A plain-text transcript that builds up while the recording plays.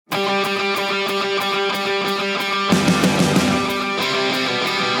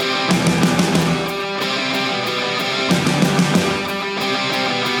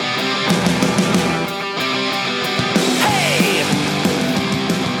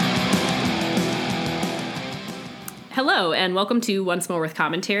Hello, and welcome to Once More with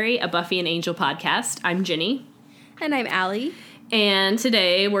Commentary, a Buffy and Angel podcast. I'm Ginny. And I'm Allie. And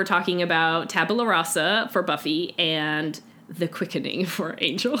today we're talking about Tabula Rasa for Buffy and The Quickening for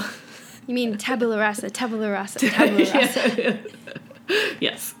Angel. You mean tabula rasa, tabula rasa, tabula rasa.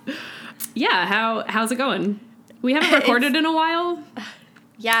 Yes. Yeah, how's it going? We haven't recorded in a while.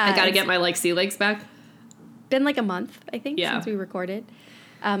 Yeah. I gotta get my, sea legs back. Been like a month, I think, since we recorded.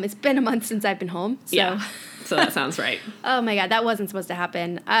 It's been a month since I've been home. So. Yeah, so that sounds right. Oh my God, that wasn't supposed to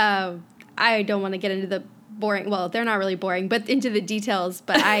happen. I don't want to get into the boring, well, they're not really boring, but into the details.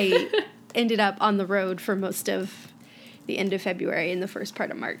 But I ended up on the road for most of the end of February and the first part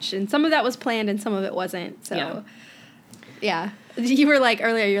of March. And some of that was planned and some of it wasn't. So, yeah. You were like,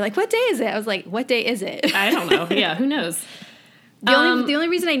 earlier, you're like, what day is it? I was like, what day is it? I don't know. Yeah, who knows? The only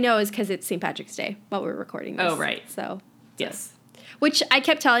reason I know is because it's St. Patrick's Day while we're recording this. Oh, right. So. Yes. Which I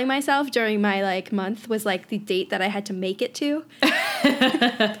kept telling myself during my, month was, the date that I had to make it to. You and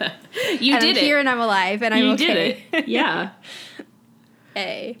did I'm it. here and I'm alive and I'm you okay. You did it. Yeah.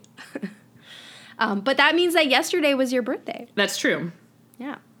 Hey. But that means that yesterday was your birthday. That's true.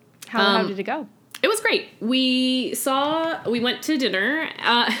 Yeah. How did it go? It was great. We went to dinner.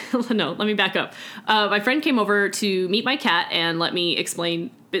 No, let me back up. My friend came over to meet my cat and let me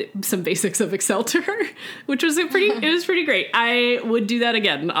explain some basics of Excel to her, which was it was pretty great. I would do that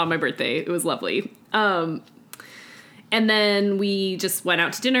again on my birthday. It was lovely. And then we just went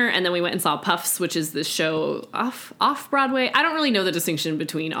out to dinner, and then we went and saw Puffs, which is this show off Broadway. I don't really know the distinction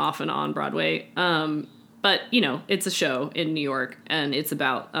between off and on Broadway. But, it's a show in New York, and it's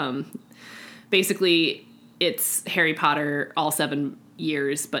about, basically, it's Harry Potter all 7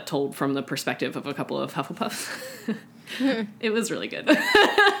 years, but told from the perspective of a couple of Hufflepuffs. It was really good.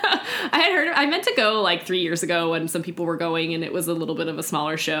 I meant to go 3 years ago when some people were going, and it was a little bit of a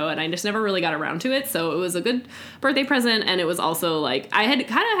smaller show, and I just never really got around to it. So it was a good birthday present, and it was also I had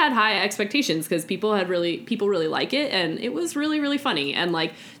kind of had high expectations because people really like it, and it was really, really funny, and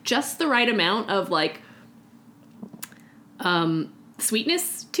just the right amount of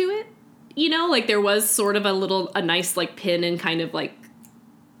sweetness to it. There was sort of a nice pin and kind of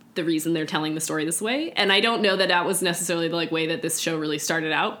the reason they're telling the story this way. And I don't know that was necessarily the way that this show really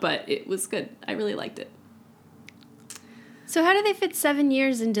started out, but it was good. I really liked it. So how do they fit 7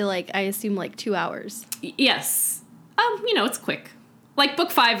 years into I assume 2 hours? Yes. It's quick.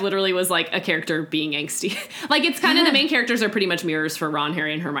 Book 5 literally was a character being angsty. It's kind of the main characters are pretty much mirrors for Ron,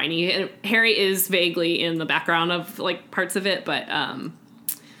 Harry, and Hermione. And Harry is vaguely in the background of parts of it, but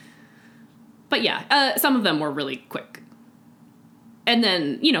yeah, some of them were really quick. And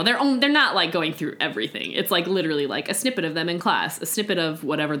then, they're not going through everything. It's literally a snippet of them in class, a snippet of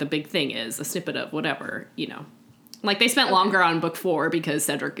whatever the big thing is, a snippet of whatever, they spent longer on book 4 because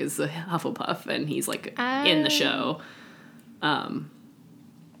Cedric is a Hufflepuff and he's in the show.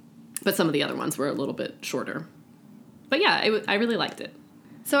 But some of the other ones were a little bit shorter. But yeah, I really liked it.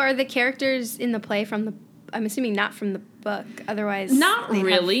 So are the characters in the play I'm assuming not from the book, otherwise not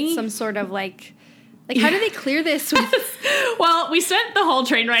really. Have some sort of how do they clear this? Well, we spent the whole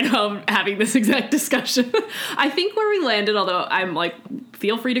train ride home having this exact discussion. I think where we landed, although I'm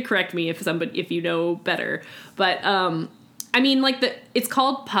feel free to correct me if you know better. But it's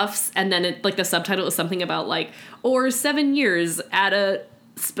called Puffs, and then the subtitle is something about or 7 years at a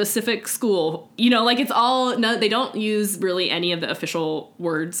specific school. It's all they don't use really any of the official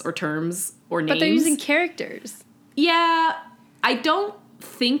words or terms or names. But they're using characters. Yeah, I don't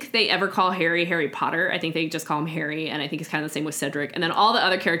think they ever call Harry Potter. I think they just call him Harry, and I think it's kind of the same with Cedric. And then all the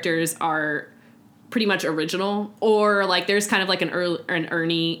other characters are pretty much original, or there's kind of an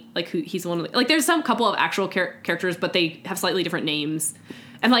Ernie, who he's one of the, there's some couple of actual characters, but they have slightly different names.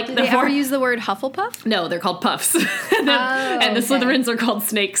 And Did they ever use the word Hufflepuff? No, they're called Puffs. And the Slytherins are called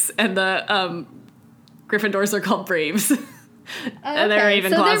Snakes, and the Gryffindors are called Braves. And their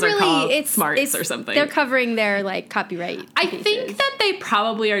Ravenclaws are called Smarts or something. They're covering their copyright. I think that they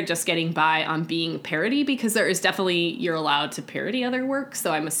probably are just getting by on being parody, because there is definitely, you're allowed to parody other work.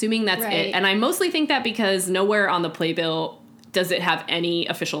 So I'm assuming that's it. And I mostly think that because nowhere on the playbill does it have any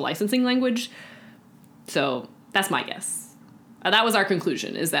official licensing language. So that's my guess. That was our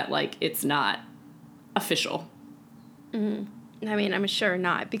conclusion, is that it's not official. Mm-hmm. I mean, I'm sure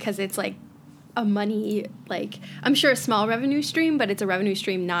not, because it's a money, I'm sure a small revenue stream, but it's a revenue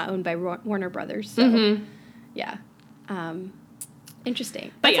stream not owned by Warner Brothers. So, yeah.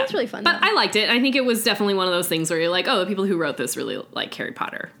 Interesting. That sounds really fun, But I liked it. I think it was definitely one of those things where you're oh, the people who wrote this really like Harry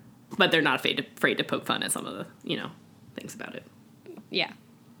Potter. But they're not afraid to poke fun at some of the, things about it. Yeah.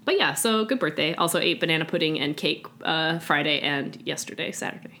 But yeah, so good birthday. Also ate banana pudding and cake Friday and yesterday,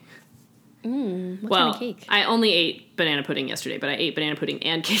 Saturday. What kind of cake? I only ate banana pudding yesterday, but I ate banana pudding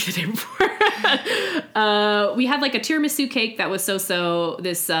and cake the day before. We had like a tiramisu cake that was so-so.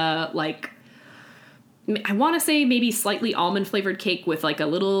 This like, I want to say maybe slightly almond flavored cake with like a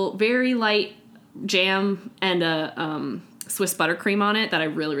little very light jam and a Swiss buttercream on it that I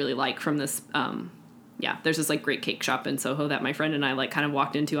really, really like from this. There's this like great cake shop in Soho that my friend and I like kind of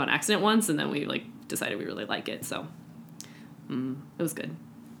walked into on accident once, and then we like decided we really like it. So it was good.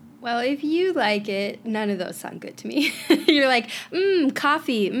 Well, if you like it, none of those sound good to me. You're like,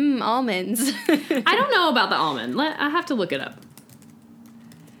 coffee, almonds. I don't know about the almond. I have to look it up.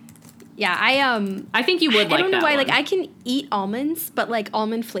 Yeah, I think you would like that. I don't know why. one. Like, I can eat almonds, but like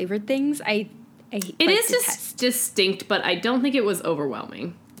almond flavored things, I It like is detest. just distinct, but I don't think it was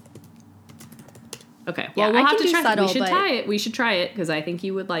overwhelming. Okay, well, Yeah, we'll I have can to do try. subtle, We should but- try it. We should try it because I think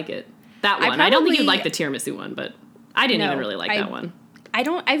you would like it. That one. I don't think you'd like the tiramisu one, but I didn't even really like that one.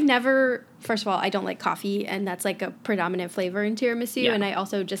 I've never, first of all, I don't like coffee, and that's like a predominant flavor in tiramisu, Yeah. and I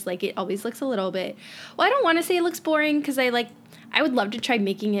also just like it always looks a little bit, well, I don't want to say it looks boring, because I would love to try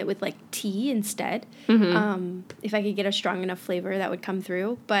making it with like tea instead. If I could get a strong enough flavor that would come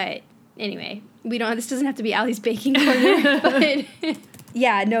through, but anyway, this doesn't have to be Allie's baking corner, but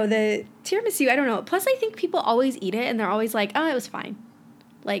yeah, no, the tiramisu, I don't know. Plus, I think people always eat it, and they're always like, oh, it was fine.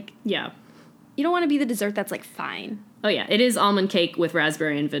 Like, Yeah. you don't want to be the dessert that's like fine. Oh, yeah. It is almond cake with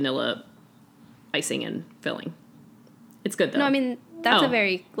raspberry and vanilla icing and filling. It's good, though. No, I mean, that's Oh. a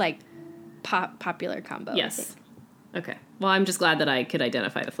very, like, popular combo. I Yes. think. Okay. Well, I'm just glad that I could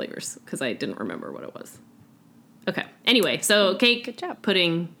identify the flavors because I didn't remember what it was. Okay. Anyway, so cake, Good job.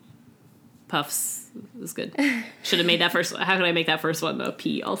 pudding, puffs was good. Should have made that first. How could I make that first one, though?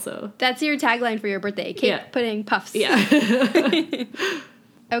 P also. That's your tagline for your birthday. Cake, Yeah. pudding, puffs. Yeah.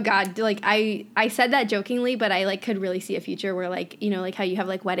 Oh, God. Like, I said that jokingly, but I, like, could really see a future where, like, you know, like how you have,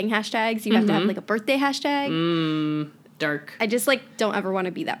 like, wedding hashtags. You have to have, like, a birthday hashtag. Dark. I just, like, don't ever want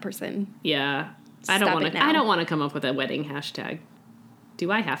to be that person. Yeah. Stop it now. I don't want to come up with a wedding hashtag.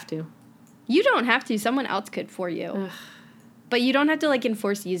 Do I have to? You don't have to. Someone else could for you. But you don't have to, like,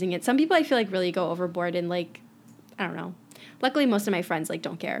 enforce using it. Some people, I feel like, really go overboard and, like, I don't know. Luckily, most of my friends, like,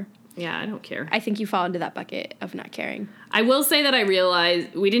 don't care. Yeah, I don't care. I think you fall into that bucket of not caring. I will say that I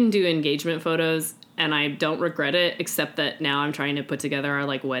realized we didn't do engagement photos, and I don't regret it, except that now I'm trying to put together our,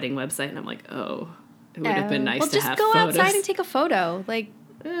 like, wedding website, and I'm like, oh, it would have been nice to have photos. Well, just go outside and take a photo. Like,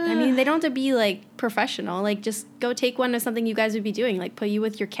 I mean, they don't have to be, like, professional. Like, just go take one of something you guys would be doing. Like, put you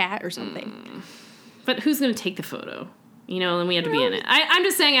with your cat or something. But who's going to take the photo? You know, and we had to be in it. I'm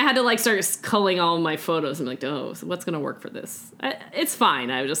just saying I had to, like, start culling all my photos. I'm like, oh, so what's going to work for this? It's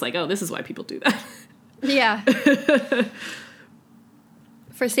fine. I was just like, oh, this is why people do that. Yeah.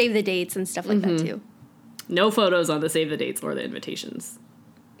 For save the dates and stuff like that, too. No photos on the save the dates or the invitations.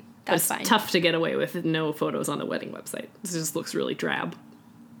 That's It's fine. tough to get away with no photos on the wedding website. This just looks really drab.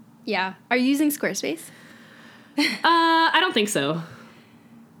 Yeah. Are you using Squarespace? I don't think so.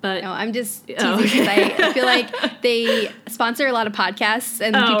 But No, I'm just teasing Oh, because okay. I feel like they sponsor a lot of podcasts,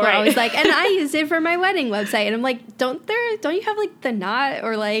 and people are right. always like, and I used it for my wedding website. And I'm like, don't you have, like, the knot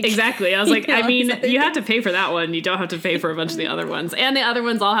or, like... Exactly. I was like, you know, I mean, these other you have to things? pay for that one. You don't have to pay for a bunch of the other ones. And the other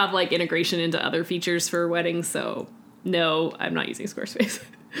ones all have, like, integration into other features for weddings. So, no, I'm not using Squarespace.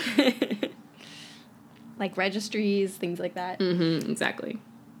 Like registries, things like that. Exactly.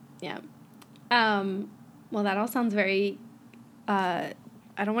 Yeah. Well, that all sounds very, I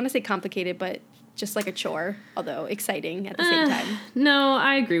don't want to say complicated, but just like a chore, although exciting at the same time. No,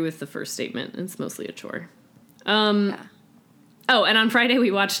 I agree with the first statement. It's mostly a chore. Yeah. Oh, and on Friday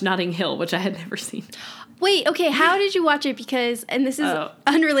we watched Notting Hill, which I had never seen. Wait, okay, how did you watch it? Because, and this is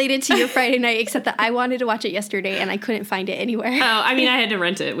unrelated to your Friday night, except that I wanted to watch it yesterday and I couldn't find it anywhere. Oh, I mean, I had to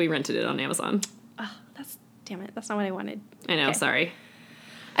rent it. We rented it on Amazon. Oh, damn it, that's not what I wanted. I know, Okay. sorry.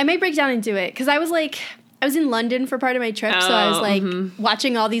 I may break down into it, because I was in London for part of my trip, so I was like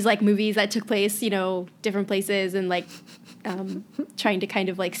watching all these like movies that took place, you know, different places, and like trying to kind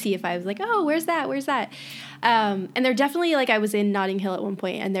of like see if I was like, oh, where's that? And they're definitely, like, I was in Notting Hill at one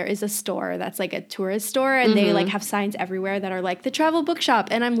point, and there is a store that's like a tourist store, and they like have signs everywhere that are like the travel bookshop,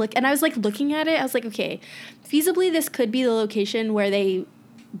 and I was like looking at it, I was like, okay, feasibly this could be the location where they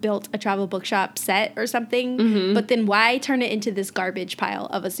built a travel bookshop set or something, but then why turn it into this garbage pile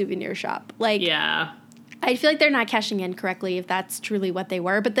of a souvenir shop? Like, Yeah. I feel like they're not cashing in correctly if that's truly what they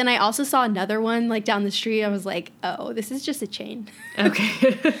were. But then I also saw another one like down the street. I was like, oh, this is just a chain.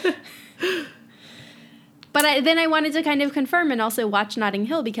 Okay. But then I wanted to kind of confirm and also watch Notting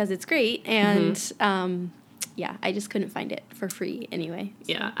Hill because it's great. And yeah, I just couldn't find it for free anyway.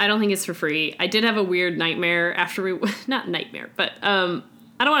 So. Yeah, I don't think it's for free. I did have a weird nightmare after not nightmare, but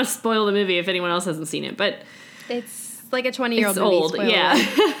I don't want to spoil the movie if anyone else hasn't seen it, but It's like a 20-year-old it's movie. old. Spoiler Yeah.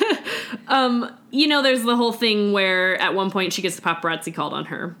 alert. There's the whole thing where at one point she gets the paparazzi called on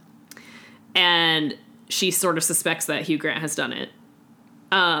her, and she sort of suspects that Hugh Grant has done it.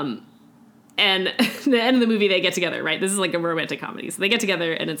 And at the end of the movie, they get together, right? This is like a romantic comedy. So they get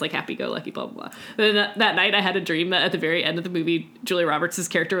together, and it's like happy-go-lucky, blah, blah, blah. Then that night, I had a dream that at the very end of the movie, Julia Roberts'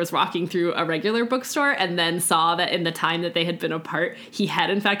 character was walking through a regular bookstore and then saw that in the time that they had been apart, he had,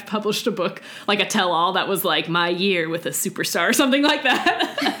 in fact, published a book, like a tell-all that was like, My Year with a Superstar, or something like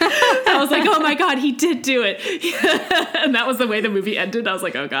that. I was like, oh my God, he did do it. And that was the way the movie ended. I was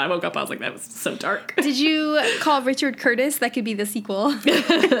like, oh God, I woke up, I was like, that was so dark. Did you call Richard Curtis? That could be the sequel.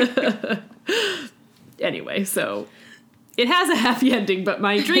 Anyway, so it has a happy ending, but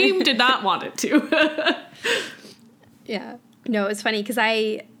my dream did not want it to. Yeah. No, it's funny because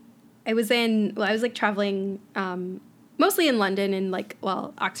I was like traveling mostly in London and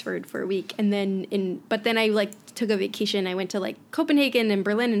Oxford for a week, and but then I like took a vacation. I went to like Copenhagen and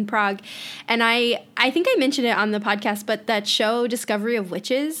Berlin and Prague, and I think I mentioned it on the podcast, but that show Discovery of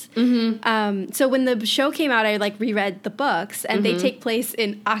Witches. Mm-hmm. So when the show came out, I like reread the books, and they take place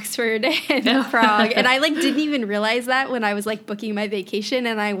in Oxford and Prague, and I like didn't even realize that when I was like booking my vacation,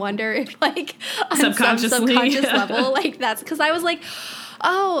 and I wonder if like on some subconscious level, like that's because I was like,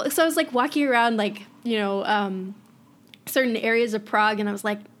 oh, so I was like walking around like certain areas of Prague, and I was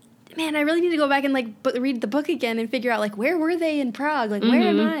like, man, I really need to go back and like read the book again and figure out like where were they in Prague, like where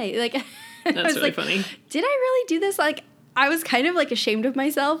am I, like That's I was really like, funny. did I really do this? Like I was kind of like ashamed of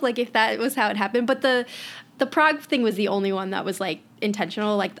myself, like if that was how it happened. But the Prague thing was the only one that was like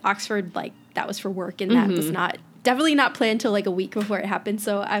intentional. Like Oxford, like that was for work, and that was definitely not planned till like a week before it happened.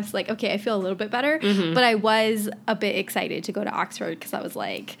 So I was like, okay, I feel a little bit better, but I was a bit excited to go to Oxford because I was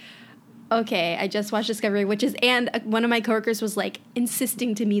like, okay, I just watched Discovery of Witches, and one of my coworkers was like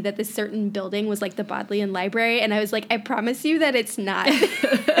insisting to me that this certain building was like the Bodleian Library, and I was like, I promise you that it's not.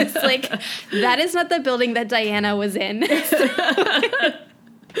 It's like, that is not the building that Diana was in.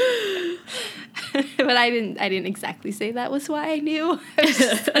 But I didn't exactly say that was why I knew. I was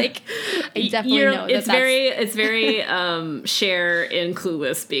just like, I definitely know it's very Cher in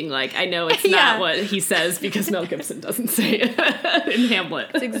Clueless being like, I know it's not what he says because Mel Gibson doesn't say it in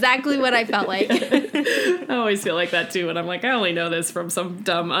Hamlet. It's exactly what I felt like. I always feel like that too, and I'm like, I only know this from some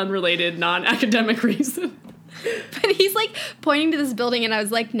dumb, unrelated, non-academic reason. But he's like pointing to this building, and I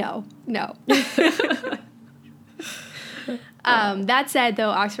was like, no. That said, though,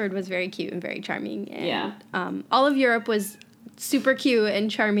 Oxford was very cute and very charming. And, all of Europe was super cute and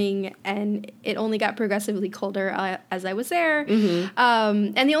charming, and it only got progressively colder as I was there.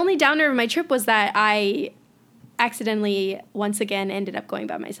 And the only downer of my trip was that I accidentally, once again, ended up going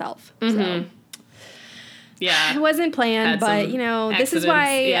by myself. So. Yeah. It wasn't planned, but, this is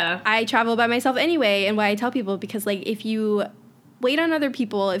why I travel by myself anyway, and why I tell people, because, like, if you wait on other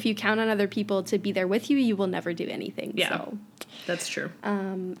people, if you count on other people to be there with you, you will never do anything. Yeah. So. That's true.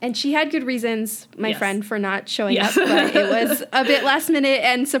 And she had good reasons, my friend, for not showing up, but it was a bit last minute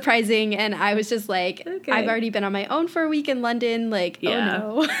and surprising, and I was just like, okay. I've already been on my own for a week in London, like, oh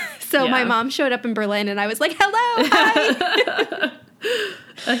no. So my mom showed up in Berlin, and I was like, hello, hi.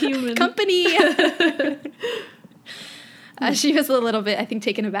 A human. Company. She was a little bit, I think,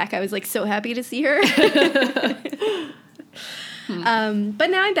 taken aback. I was like so happy to see her.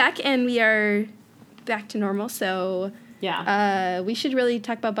 But now I'm back, and we are back to normal, so... Yeah. We should really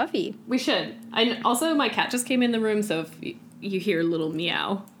talk about Buffy. We should. Also, my cat just came in the room, so if you hear a little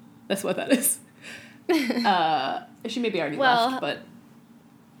meow, that's what that is. She maybe already left, but...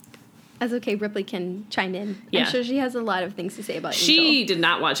 That's okay. Ripley can chime in. Yeah. I'm sure she has a lot of things to say about Angel. She did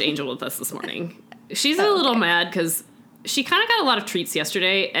not watch Angel with us this morning. She's a little mad because she kind of got a lot of treats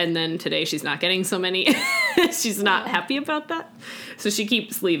yesterday, and then today she's not getting so many. She's not happy about that. So she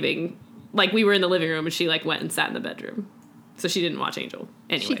keeps leaving. Like, we were in the living room, and she, like, went and sat in the bedroom. So she didn't watch Angel.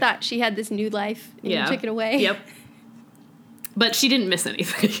 Anyway. She thought she had this new life, and you took it away. Yep. But she didn't miss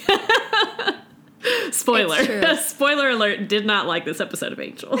anything. Spoiler. Spoiler alert, did not like this episode of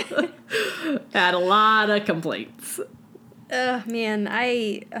Angel. Had a lot of complaints. Man,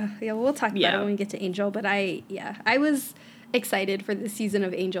 we'll talk about it when we get to Angel, but I was excited for this season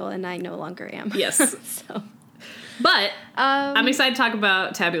of Angel, and I no longer am. Yes. So... But I'm excited to talk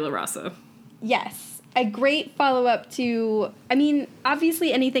about Tabula Rasa. Yes. A great follow-up to... I mean,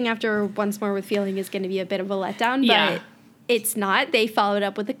 obviously anything after Once More with Feeling is going to be a bit of a letdown, but it's not. They followed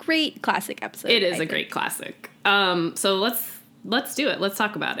up with a great classic episode. It is a great classic. So let's do it. Let's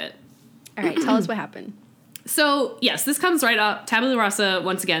talk about it. All right. Tell us what happened. So, yes, this comes right up. Tabula Rasa,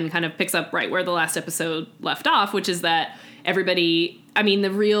 once again, kind of picks up right where the last episode left off, which is that everybody I mean,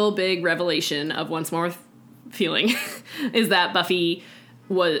 the real big revelation of Once More with Feeling is that Buffy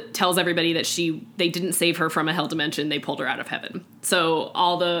tells everybody that they didn't save her from a hell dimension, they pulled her out of heaven. So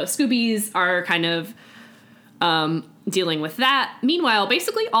all the Scoobies are kind of dealing with that. Meanwhile,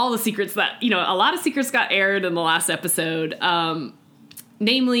 basically all the secrets that, a lot of secrets got aired in the last episode.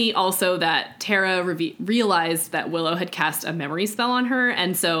 Namely also that Tara realized that Willow had cast a memory spell on her.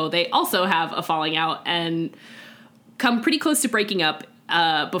 And so they also have a falling out and come pretty close to breaking up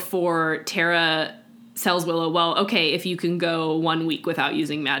before Tara tells Willow, well, okay, if you can go 1 week without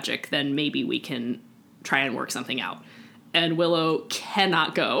using magic, then maybe we can try and work something out. And Willow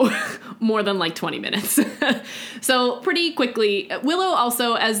cannot go more than like 20 minutes. So pretty quickly, Willow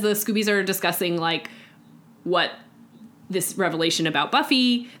also, as the Scoobies are discussing like what this revelation about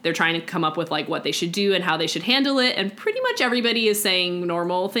Buffy, they're trying to come up with like what they should do and how they should handle it. And pretty much everybody is saying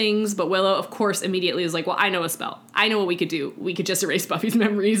normal things. But Willow, of course, immediately is like, well, I know a spell. I know what we could do. We could just erase Buffy's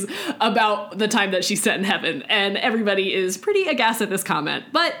memories about the time that she's set in heaven. And everybody is pretty aghast at this comment.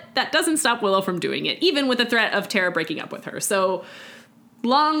 But that doesn't stop Willow from doing it, even with the threat of Tara breaking up with her. So the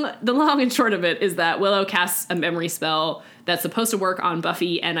long and short of it is that Willow casts a memory spell that's supposed to work on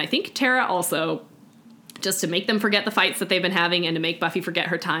Buffy. And I think Tara also, just to make them forget the fights that they've been having and to make Buffy forget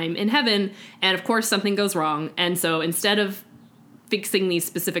her time in heaven. And of course, something goes wrong. And so instead of fixing these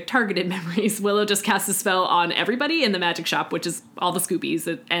specific targeted memories, Willow just casts a spell on everybody in the magic shop, which is all the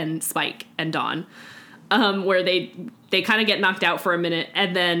Scoobies and Spike and Dawn, where they kind of get knocked out for a minute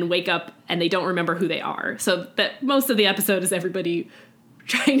and then wake up and they don't remember who they are. So that most of the episode is everybody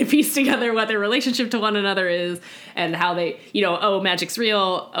trying to piece together what their relationship to one another is and how they, oh, magic's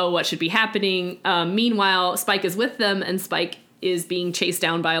real. Oh, what should be happening? Meanwhile, Spike is with them and Spike is being chased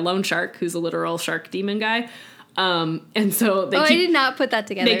down by a loan shark who's a literal shark demon guy. And so I did not put that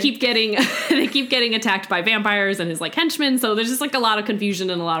together. They keep getting attacked by vampires and his like henchmen. So there's just like a lot of confusion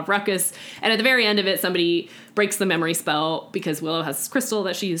and a lot of ruckus. And at the very end of it, somebody breaks the memory spell because Willow has this crystal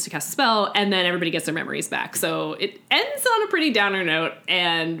that she used to cast a spell, and then everybody gets their memories back. So it ends on a pretty downer note,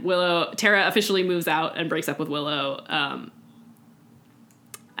 and Tara officially moves out and breaks up with Willow.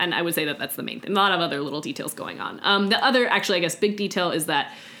 And I would say that that's the main thing. A lot of other little details going on. The other, actually, I guess, big detail is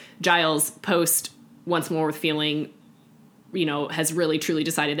that Giles post Once More with Feeling, has really truly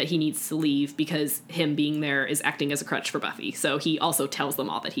decided that he needs to leave because him being there is acting as a crutch for Buffy. So he also tells them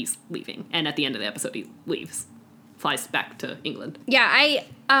all that he's leaving. And at the end of the episode, he leaves, flies back to England. Yeah,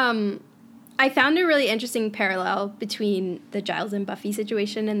 I found a really interesting parallel between the Giles and Buffy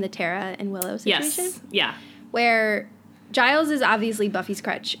situation and the Tara and Willow situation. Yes, yeah. Where Giles is obviously Buffy's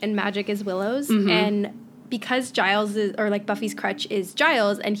crutch and magic is Willow's. Mm-hmm. And because Buffy's crutch is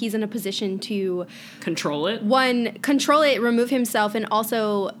Giles, and he's in a position to control it, remove himself, and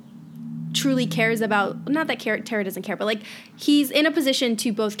also truly cares about, not that Tara doesn't care, but like he's in a position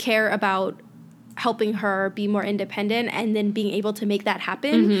to both care about helping her be more independent and then being able to make that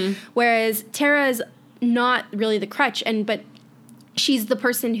happen. Mm-hmm. Whereas Tara's not really the crutch, but she's the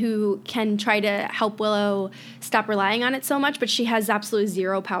person who can try to help Willow stop relying on it so much, but she has absolutely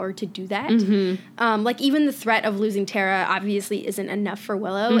zero power to do that. Mm-hmm. Like even the threat of losing Tara obviously isn't enough for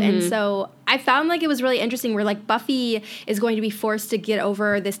Willow. Mm-hmm. And so I found like it was really interesting where like Buffy is going to be forced to get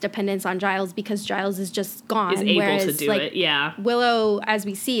over this dependence on Giles because Giles is just gone. Is able to do it, yeah. Willow, as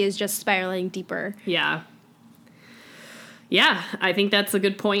we see, is just spiraling deeper. Yeah. Yeah, I think that's a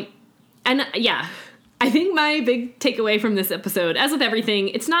good point. And yeah, I think my big takeaway from this episode, as with everything,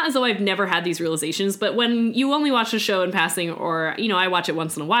 it's not as though I've never had these realizations, but when you only watch a show in passing, or, I watch it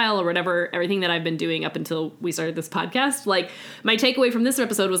once in a while or whatever, everything that I've been doing up until we started this podcast, like, my takeaway from this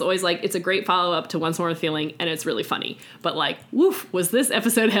episode was always, like, it's a great follow-up to Once More with Feeling, and it's really funny. But, like, woof, was this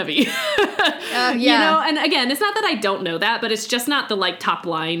episode heavy? Yeah. And again, it's not that I don't know that, but it's just not the, like, top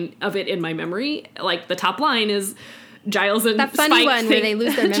line of it in my memory. Like, the top line is Giles and that funny Spike one where they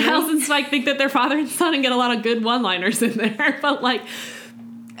lose their memory. Giles and Spike think that they're father and son and get a lot of good one-liners in there. But like,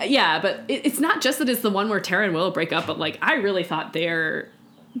 yeah, but it's not just that it's the one where Tara and Willow break up, but like, I really thought their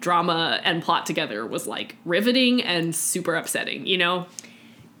drama and plot together was like riveting and super upsetting,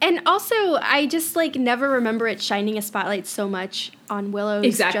 And also, I just, like, never remember it shining a spotlight so much on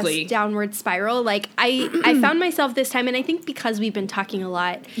Willow's just downward spiral. Like, I found myself this time, and I think because we've been talking a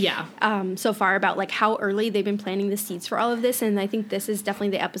lot so far about, like, how early they've been planting the seeds for all of this, and I think this is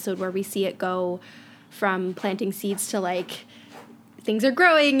definitely the episode where we see it go from planting seeds to, like, things are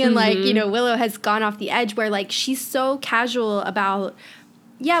growing, and, like, Willow has gone off the edge where, like, she's so casual about,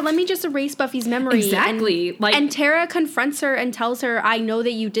 yeah, let me just erase Buffy's memory. Exactly. And Tara confronts her and tells her, I know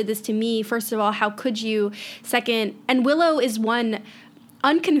that you did this to me. First of all, how could you? Second, and Willow is one,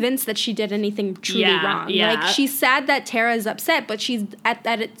 unconvinced that she did anything truly wrong. Yeah. Like, she's sad that Tara is upset, but she's at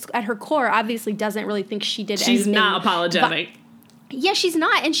her core obviously doesn't really think she did anything. She's not apologetic. Yeah, she's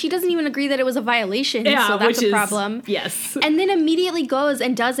not, and she doesn't even agree that it was a violation, Yeah, so that's which a problem. Yes. And then immediately goes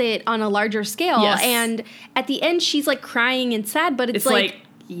and does it on a larger scale, Yes. and at the end she's, like, crying and sad, but it's like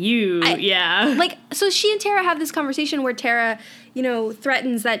yeah. Like, so she and Tara have this conversation where Tara, you know,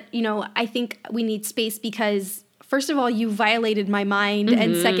 threatens that, you know, I think we need space because, first of all, you violated my mind,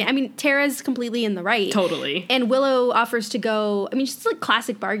 and second, I mean, Tara's completely in the right. Totally. And Willow offers to go, I mean, she's like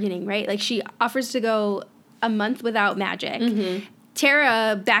classic bargaining, right? Like, she offers to go a month without magic.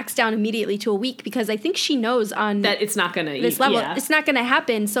 Tara backs down immediately to a week because I think she knows on that it's not gonna this level it's not gonna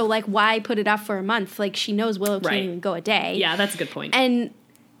happen. So, like, why put it off for a month? Like, she knows Willow can't even go a day. Yeah, that's a good point. And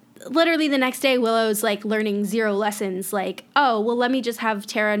literally the next day, Willow's like learning 0 lessons. Like, oh, well, let me just have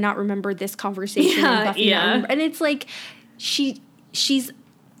Tara not remember this conversation. And Buffy not remember. And it's like she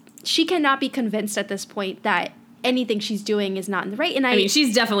cannot be convinced at this point that anything she's doing is not in the right. And I mean,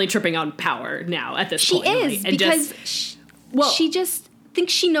 she's definitely tripping on power now at this point. She is, right? because she just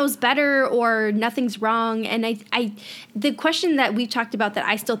thinks she knows better or nothing's wrong. And I the question that we've talked about that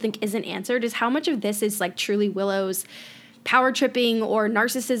I still think isn't answered is how much of this is like truly Willow's power tripping or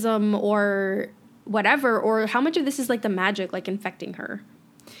narcissism or whatever, or how much of this is like the magic like infecting her.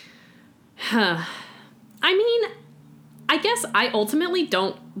 I mean, I guess I ultimately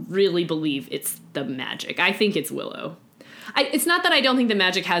don't really believe it's the magic. I think it's Willow. It's not that I don't think the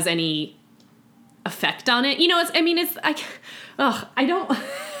magic has any effect on it. You know, I don't...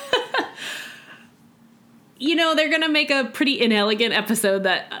 You know, they're going to make a pretty inelegant episode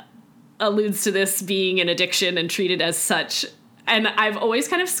that alludes to this being an addiction and treated as such. And I've always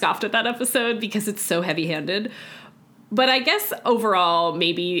kind of scoffed at that episode because it's so heavy-handed. But I guess overall,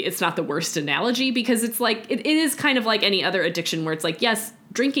 maybe it's not the worst analogy because it's like, it is kind of like any other addiction where it's like, yes,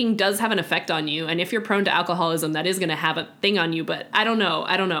 drinking does have an effect on you. And if you're prone to alcoholism, that is going to have a thing on you. But I don't know.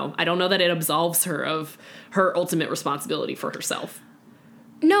 I don't know that it absolves her of her ultimate responsibility for herself.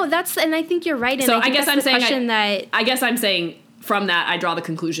 No, and I think you're right. And so I guess I'm saying I guess I'm saying from that, I draw the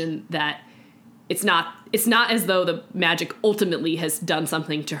conclusion that it's not as though the magic ultimately has done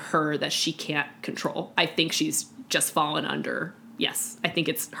something to her that she can't control. I think she's just fallen under. Yes, I think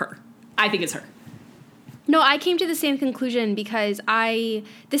it's her. No, I came to the same conclusion because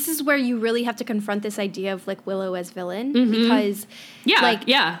this is where you really have to confront this idea of like Willow as villain because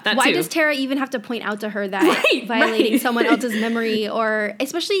why does Tara even have to point out to her that violating someone else's memory, or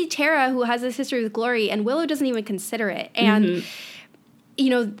especially Tara who has this history with Glory, and Willow doesn't even consider it. And you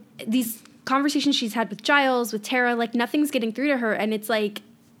know, these conversations she's had with Giles, with Tara, like nothing's getting through to her, and it's like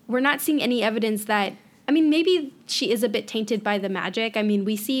we're not seeing any evidence that, I mean, maybe she is a bit tainted by the magic. I mean,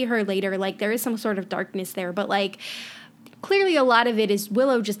 we see her later, like, there is some sort of darkness there. But, like, clearly a lot of it is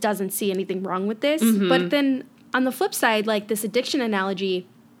Willow just doesn't see anything wrong with this. But then on the flip side, like, this addiction analogy,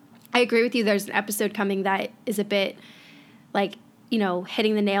 I agree with you. There's an episode coming that is a bit, like, you know,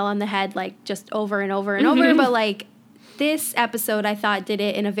 hitting the nail on the head, like, just over and over and over. But, like, this episode, I thought, did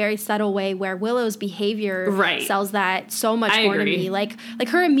it in a very subtle way where Willow's behavior sells that so much more to me. Like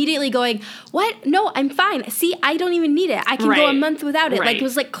her immediately going, what? No, I'm fine. See, I don't even need it. I can go a month without it. Like, it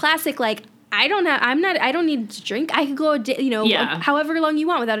was like classic, like, I don't need to drink. I could go, however long you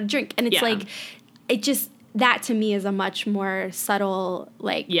want without a drink. And it's like, it just, that to me is a much more subtle,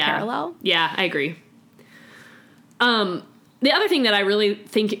 like, parallel. Yeah, I agree. The other thing that I really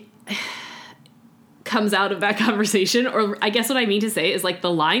think comes out of that conversation, or I guess what I mean to say is like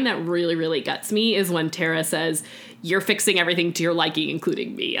the line that really, really guts me is when Tara says, you're fixing everything to your liking,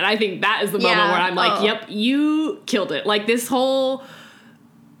 including me. And I think that is the moment where I'm like, yep, you killed it. Like this whole,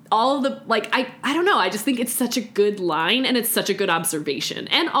 all of the, like, I don't know. I just think it's such a good line and it's such a good observation.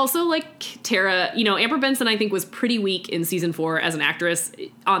 And also like Tara, you know, Amber Benson, I think was pretty weak in season 4 as an actress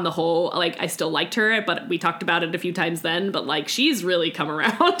on the whole. Like I still liked her, but we talked about it a few times then, but like she's really come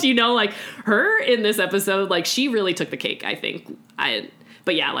around, you know, like her in this episode, like she really took the cake, I think.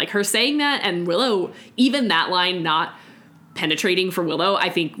 But yeah, like her saying that and Willow, even that line not penetrating for Willow, I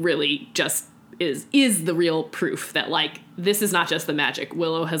think really just is the real proof that like this is not just the magic.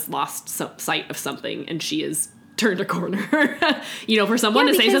 Willow has lost sight of something and she is turned a corner. You know, for someone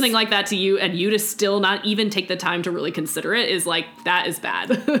to say something like that to you and you to still not even take the time to really consider it is like, that is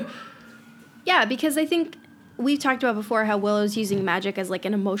bad. Yeah, because I think we've talked about before how Willow's using magic as like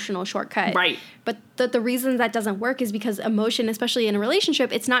an emotional shortcut. Right. But the reason that doesn't work is because emotion, especially in a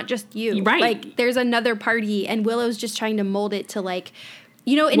relationship, it's not just you. Right. Like there's another party and Willow's just trying to mold it to like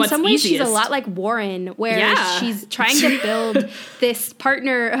You know, in what's some ways, she's a easiest. lot like Warren, where Yeah. she's trying to build this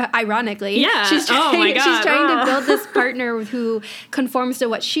partner, ironically. Yeah. She's trying, Oh my God. She's trying to build this partner who conforms to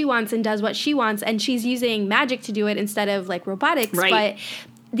what she wants and does what she wants, and she's using magic to do it instead of, like, robotics. Right.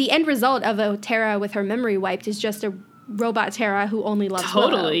 But the end result of a Tara with her memory wiped is just a robot Tara who only loves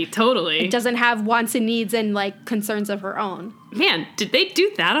Willow. Totally. Doesn't have wants and needs and, like, concerns of her own. Man, did they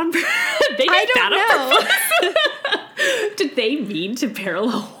do that on purpose? I don't know. Did they mean to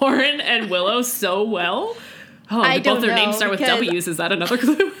parallel Warren and Willow so well? Oh, I both don't their know, names start with because- W's. Is that another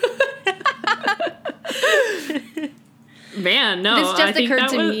clue? Man, no. This just I think occurred that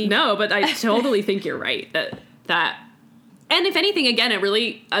to was, me. No, but I totally think you're right. That, and if anything, again, it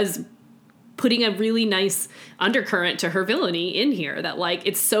really is putting a really nice undercurrent to her villainy in here, that, like,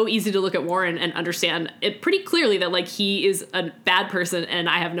 it's so easy to look at Warren and understand it pretty clearly that, like, he is a bad person, and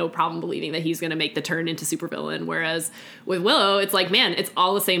I have no problem believing that he's going to make the turn into supervillain. Whereas with Willow, it's like, man, it's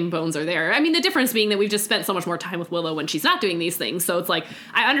all the same bones are there. I mean, the difference being that we've just spent so much more time with Willow when she's not doing these things. So it's like,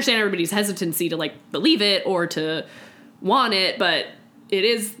 I understand everybody's hesitancy to, like, believe it or to want it, but it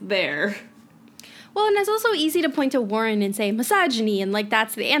is there. Well, and it's also easy to point to Warren and say misogyny, and, like,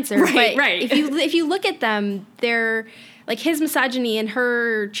 that's the answer. Right, but right. if you look at them, they're, like, his misogyny and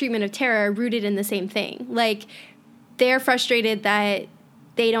her treatment of Tara are rooted in the same thing. Like, they're frustrated that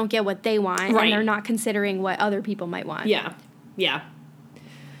they don't get what they want, Right. and they're not considering what other people might want. Yeah.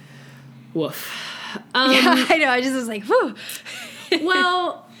 Woof. Yeah, I know. I just was like, whew.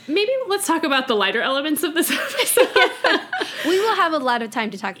 Well, maybe let's talk about the lighter elements of this episode. We will have a lot of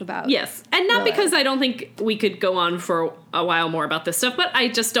time to talk about. Yes. And not Willow. because I don't think we could go on for a while more about this stuff, but I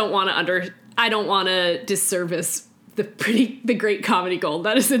just don't want to I don't want to disservice the great comedy gold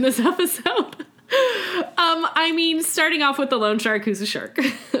that is in this episode. I mean, starting off with the lone shark who's a shark.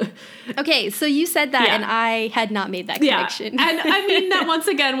 Okay, so you said that, Yeah. and I had not made that connection. And I mean that once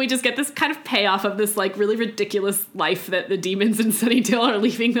again, we just get this kind of payoff of this, like, really ridiculous life that the demons in Sunnydale are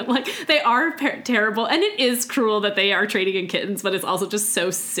leaving. That, like, they are terrible, and it is cruel that they are trading in kittens, but it's also just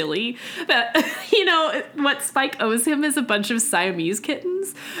so silly that, you know, what Spike owes him is a bunch of Siamese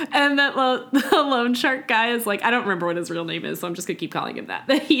kittens, and that the loan shark guy is like, I don't remember what his real name is, so I'm just gonna keep calling him that.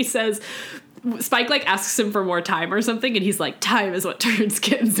 That he says, Spike, like, asks him for more time or something, and he's like, time is what turns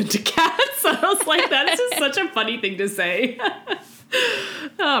kittens into cats. So I was like, that's just such a funny thing to say.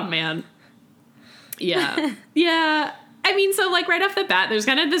 Oh, man. Yeah. Yeah. I mean, so, like, right off the bat, there's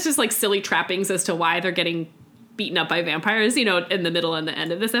kind of this just, like, silly trappings as to why they're getting beaten up by vampires, you know, in the middle and the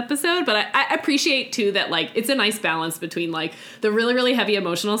end of this episode. But I appreciate, too, that, like, it's a nice balance between, like, the really, really heavy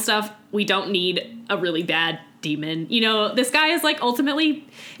emotional stuff. We don't need a really bad demon. You know, this guy is, like, ultimately,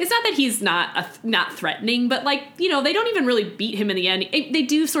 it's not that he's not threatening, but, like, you know, they don't even really beat him in the end. They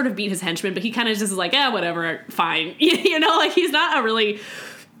do sort of beat his henchmen, but he kind of just is like, whatever, fine. You know, like, he's not a really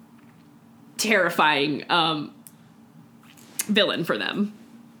terrifying villain for them.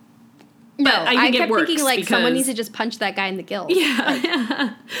 No, But I think it kept works thinking, like, someone because- needs to just punch that guy in the gills.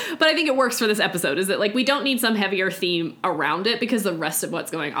 Yeah. But I think it works for this episode, is that, like, we don't need some heavier theme around it because the rest of what's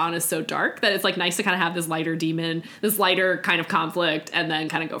going on is so dark that it's, like, nice to kind of have this lighter demon, this lighter kind of conflict, and then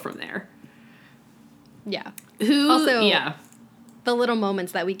kind of go from there. Yeah. Also, The little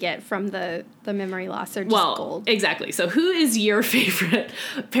moments that we get from the memory loss are just gold. Exactly. So who is your favorite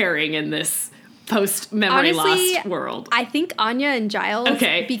pairing in this post-memory lost world? I think Anya and Giles.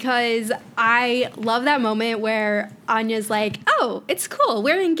 Okay. Because I love that moment where Anya's like, oh, it's cool,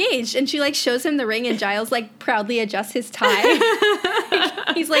 we're engaged. And she, like, shows him the ring, and Giles, like, proudly adjusts his tie.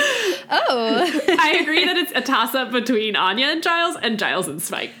 He's like, oh. I agree that it's a toss-up between Anya and Giles and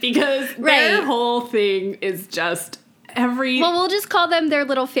Spike, because their whole thing is just Well, we'll just call them their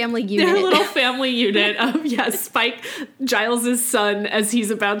little family unit. Their little family unit of, Spike, Giles' son, as he's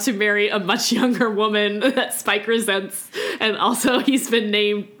about to marry a much younger woman that Spike resents. And also he's been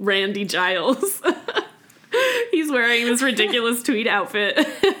named Randy Giles. He's wearing this ridiculous tweed outfit. And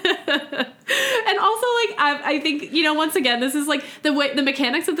also, like, I think, you know, once again, this is, like, the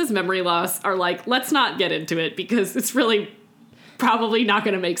mechanics of this memory loss are, like, let's not get into it because it's really probably not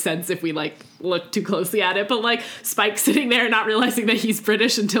going to make sense if we, like, look too closely at it. But, like, Spike sitting there not realizing that he's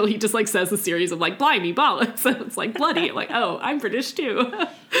British until he just, like, says a series of, like, blimey bollocks, and it's like bloody. I'm like, oh, I'm British too.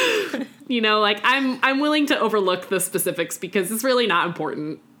 You know, like, I'm willing to overlook the specifics because it's really not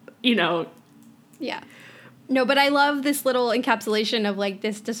important, you know. Yeah. No, but I love this little encapsulation of, like,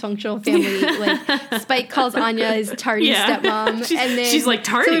 this dysfunctional family. Like, Spike calls Anya his tardy stepmom. And then she's like,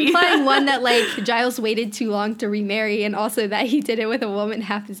 tardy? So implying, one, that, like, Giles waited too long to remarry, and also that he did it with a woman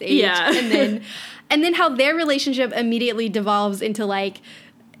half his age. Yeah. And then how their relationship immediately devolves into, like,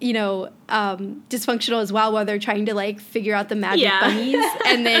 dysfunctional as well, while they're trying to like figure out the magic bunnies,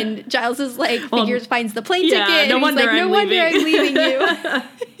 and then Giles is like finds the plane ticket, and he's like, no wonder I'm leaving you.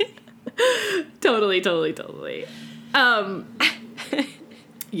 Totally.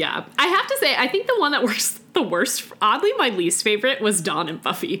 Yeah, I have to say, I think the one that works the worst, oddly my least favorite, was Dawn and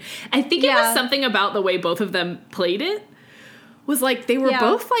Buffy. I think it was something about the way both of them played it, was like they were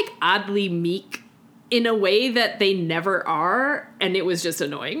both like oddly meek in a way that they never are, and it was just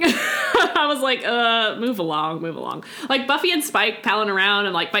annoying. I was like, move along. Like Buffy and Spike palling around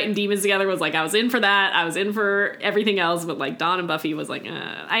and like fighting demons together was like, I was in for that. I was in for everything else, but like Dawn and Buffy was like,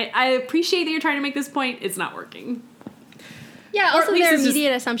 I appreciate that you're trying to make this point. It's not working. Yeah, also their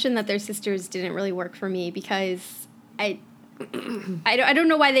immediate assumption that they're sisters didn't really work for me, because I don't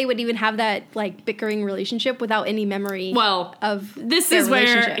know why they would even have that like bickering relationship without any memory of this is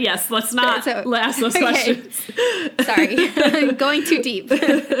where, yes, let's not ask those questions. Sorry, going too deep.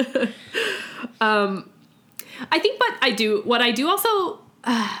 I think, but what I do also,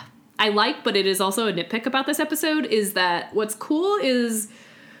 I like, but it is also a nitpick about this episode, is that what's cool is,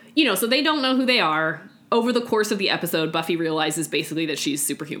 so they don't know who they are. Over the course of the episode, Buffy realizes basically that she's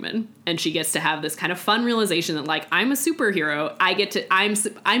superhuman, and she gets to have this kind of fun realization that like, I'm a superhero.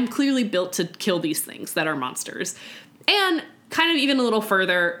 I'm clearly built to kill these things that are monsters. And kind of even a little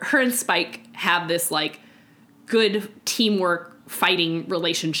further, her and Spike have this like good teamwork fighting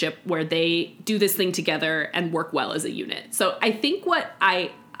relationship where they do this thing together and work well as a unit. So I think what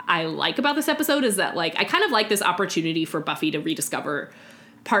I like about this episode is that like, I kind of like this opportunity for Buffy to rediscover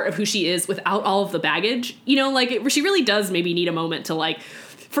part of who she is without all of the baggage, she really does maybe need a moment to like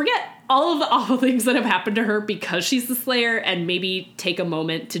forget all of the awful things that have happened to her because she's the Slayer, and maybe take a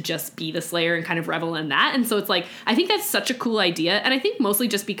moment to just be the Slayer and kind of revel in that. And so it's like, I think that's such a cool idea. And I think mostly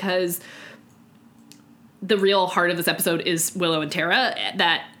just because the real heart of this episode is Willow and Tara,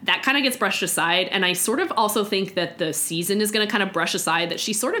 that kind of gets brushed aside. And I sort of also think that the season is going to kind of brush aside that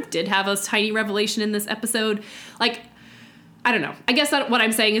she sort of did have a tiny revelation in this episode. Like, I don't know. I guess that what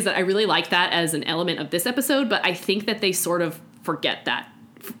I'm saying is that I really like that as an element of this episode, but I think that they sort of forget that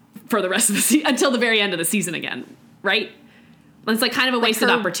for the rest of the season, until the very end of the season again, right? It's like kind of a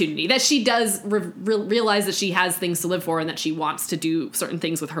wasted opportunity that she does realize that she has things to live for and that she wants to do certain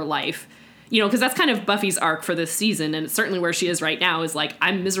things with her life. Because that's kind of Buffy's arc for this season, and certainly where she is right now is like,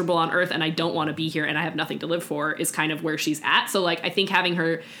 I'm miserable on Earth and I don't want to be here and I have nothing to live for, is kind of where she's at. So like, I think giving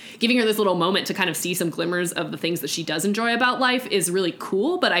her this little moment to kind of see some glimmers of the things that she does enjoy about life is really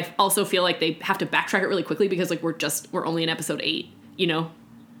cool. But I also feel like they have to backtrack it really quickly because like we're only in episode 8,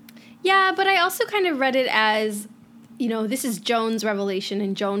 Yeah, but I also kind of read it as, this is Joan's revelation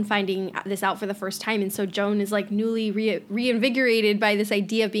and Joan finding this out for the first time. And so Joan is like newly reinvigorated by this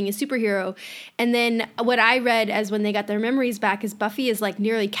idea of being a superhero. And then what I read as when they got their memories back is Buffy is like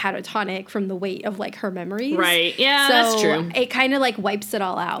nearly catatonic from the weight of like her memories. Right. Yeah, so that's true. It kind of like wipes it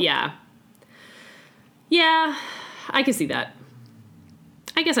all out. Yeah. Yeah, I can see that.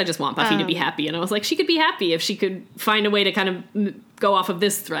 I guess I just want Buffy to be happy. And I was like, she could be happy if she could find a way to kind of go off of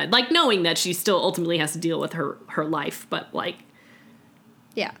this thread. Like, knowing that she still ultimately has to deal with her life. But, like,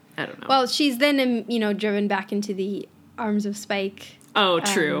 yeah. I don't know. Well, she's then, driven back into the arms of Spike. Oh,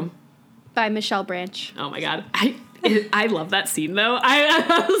 true. By Michelle Branch. Oh, my God. I love that scene, though.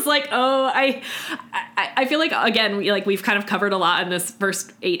 I was like, I feel like, again, we've kind of covered a lot in this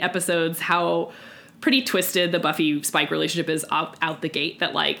first 8 episodes how pretty twisted the Buffy Spike relationship is out the gate,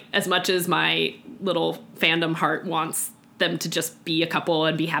 that like, as much as my little fandom heart wants them to just be a couple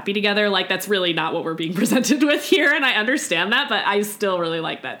and be happy together, like that's really not what we're being presented with here, and I understand that, but I still really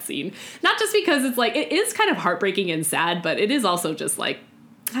like that scene. Not just because it's like, it is kind of heartbreaking and sad, but it is also just like,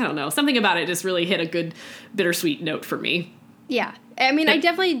 I don't know, something about it just really hit a good bittersweet note for me. Yeah. I mean, I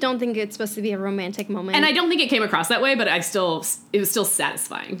definitely don't think it's supposed to be a romantic moment. And I don't think it came across that way, but it was still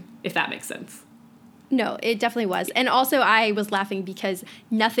satisfying, if that makes sense. No, it definitely was. And also, I was laughing because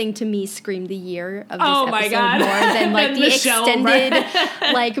nothing to me screamed the year of this episode more than like the extended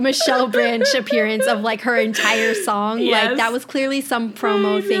like Michelle Branch appearance of like her entire song. Yes. Like that was clearly some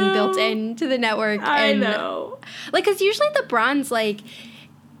promo thing built into the network. I know. Like, because usually the Bronze, like,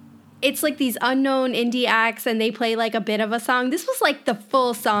 it's like these unknown indie acts and they play like a bit of a song. This was like the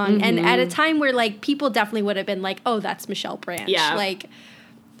full song. Mm-hmm. And at a time where like people definitely would have been like, oh, that's Michelle Branch. Yeah. Like,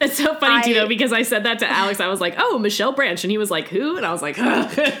 it's so funny, too, though, because I said that to Alex. I was like, oh, Michelle Branch. And he was like, who? And I was like,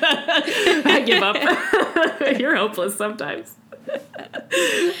 I give up. You're hopeless sometimes.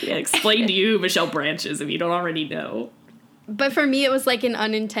 Yeah, explain to you who Michelle Branch is if you don't already know. But for me, it was like an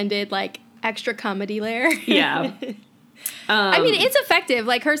unintended, like, extra comedy layer. Yeah. I mean, it's effective.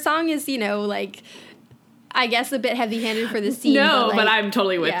 Like, her song is, like, I guess, a bit heavy-handed for the scene. No, but I'm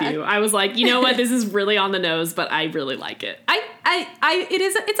totally with yeah. you. I was like, you know what? This is really on the nose, but I really like it. It's a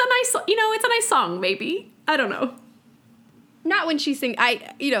nice, it's a nice song, maybe. I don't know. Not when she sing. I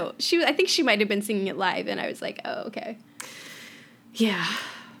think she might have been singing it live, and I was like, oh, okay. Yeah.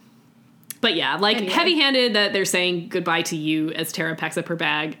 But yeah, like anyway. Heavy-handed that they're saying goodbye to you as Tara packs up her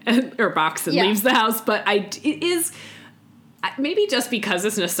bag or box and leaves the house. But it is maybe just because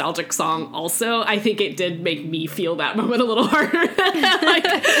it's a nostalgic song. Also, I think it did make me feel that moment a little harder. Like,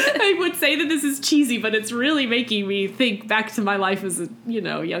 I would say that this is cheesy, but it's really making me think back to my life as a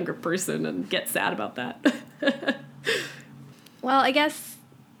younger person and get sad about that. Well, I guess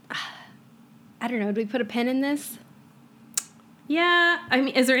I don't know. Do we put a pin in this? Yeah, I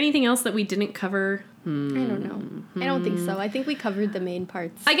mean, is there anything else that we didn't cover? I don't know. I don't think so. I think we covered the main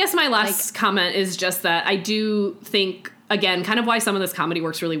parts. I guess my last comment is just that I do think, again, kind of why some of this comedy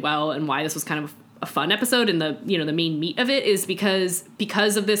works really well and why this was kind of a fun episode and the main meat of it is because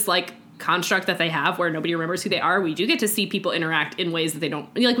of this, like, construct that they have where nobody remembers who they are. We do get to see people interact in ways that they don't,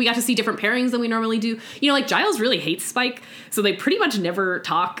 like, we got to see different pairings than we normally do. Like, Giles really hates Spike, so they pretty much never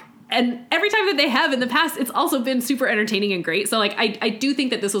talk. And every time that they have in the past, it's also been super entertaining and great. So, like, I do think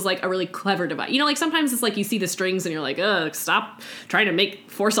that this was, like, a really clever device. Like, sometimes it's like you see the strings and you're like, stop trying to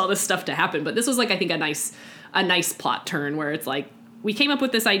force all this stuff to happen. But this was, like, I think a nice plot turn where it's like, we came up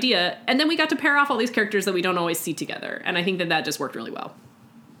with this idea and then we got to pair off all these characters that we don't always see together. And I think that just worked really well.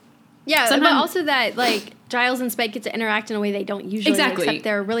 Yeah, but also that, like, Giles and Spike get to interact in a way they don't usually. Exactly. Except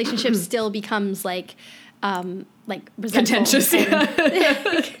their relationship still becomes, like contentious.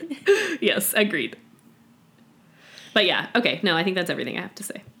 Yeah. Yes, agreed. But yeah, okay. No, I think that's everything I have to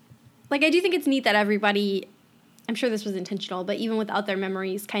say. Like, I do think it's neat that everybody, I'm sure this was intentional, but even without their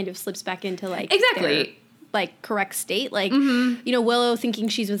memories, kind of slips back into, like, exactly. their, like, correct state. Like, Willow thinking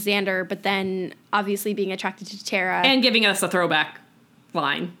she's with Xander, but then obviously being attracted to Tara. And giving us a throwback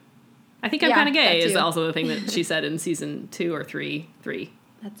line. I think I'm kind of gay is also the thing that she said in season 2 or 3.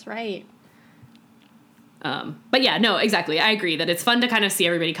 That's right. But yeah, no, exactly. I agree that it's fun to kind of see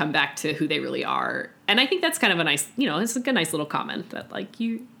everybody come back to who they really are. And I think that's kind of a nice, it's like a nice little comment that, like,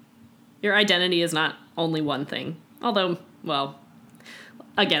 your identity is not only one thing. Although, well,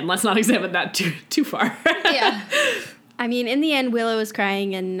 again, let's not examine that too far. Yeah. I mean, in the end, Willow is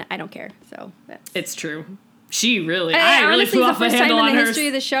crying and I don't care. So it's true. She really, I really flew off the handle on her. It's the first time in the history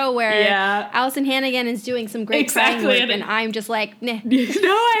of the show where Allison Hannigan is doing some great crying work, and I'm just like, nah. No,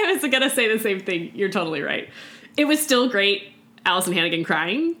 I was going to say the same thing. You're totally right. It was still great, Allison Hannigan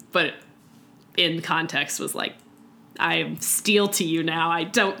crying, but in context was like, I am steel to you now. I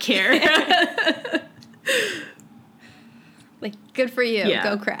don't care. Like, good for you. Yeah.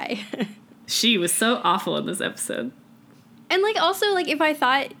 Go cry. She was so awful in this episode. And, like, also, like, if I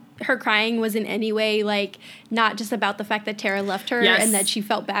thought her crying was in any way, like, not just about the fact that Tara left her and that she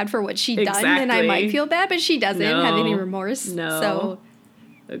felt bad for what she'd done, then I might feel bad, but she doesn't have any remorse. No. So.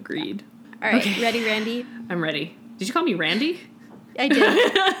 Agreed. All right. Okay. Ready, Randy? I'm ready. Did you call me Randy? I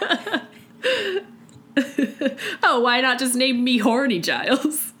did. Oh, why not just name me Horny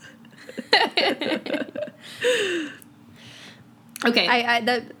Giles? Okay.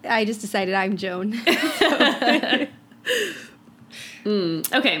 I just decided I'm Joan.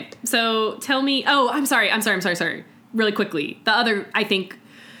 Okay, so tell me. Oh, I'm sorry. Really quickly, the other I think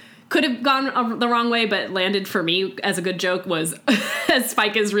could have gone the wrong way, but landed for me as a good joke was as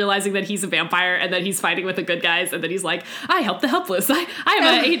Spike is realizing that he's a vampire and that he's fighting with the good guys, and then he's like, "I help the helpless. I'm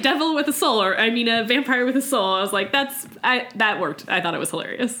a devil with a soul, or I mean a vampire with a soul." I was like, that worked. I thought it was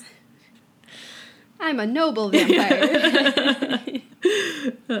hilarious. I'm a noble vampire.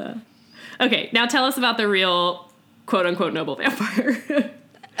 Okay, now tell us about the real quote-unquote noble vampire.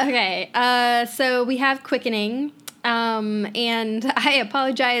 Okay, so we have quickening, and I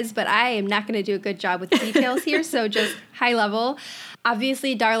apologize, but I am not going to do a good job with the details here, so just high level.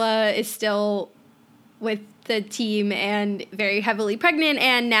 Obviously, Darla is still with the team and very heavily pregnant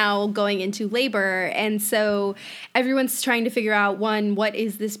and now going into labor, and so everyone's trying to figure out, one, what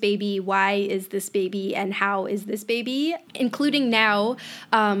is this baby, why is this baby, and how is this baby, including now,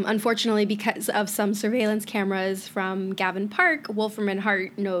 unfortunately, because of some surveillance cameras from Gavin Park, Wolfram and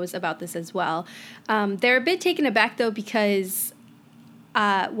Hart knows about this as well. They're a bit taken aback, though, because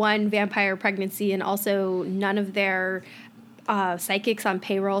one, vampire pregnancy, and also none of their psychics on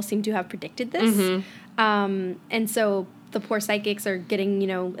payroll seem to have predicted this. Mm-hmm. And so the poor psychics are getting,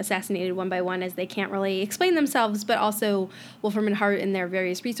 assassinated one by one as they can't really explain themselves, but also Wolfram and Hart and their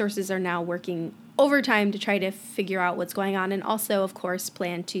various resources are now working overtime to try to figure out what's going on, and also, of course,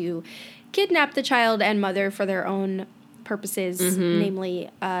 plan to kidnap the child and mother for their own purposes,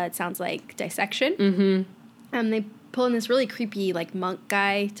 namely, it sounds like dissection. Mm-hmm. They pull in this really creepy, like, monk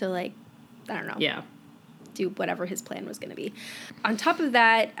guy to, like, I don't know. Yeah. Do whatever his plan was going to be. On top of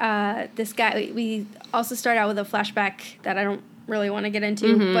that, this guy, we also start out with a flashback that I don't really want to get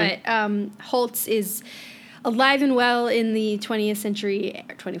into, but Holtz is alive and well in the 20th century,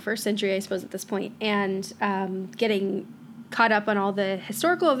 or 21st century, I suppose, at this point, and getting caught up on all the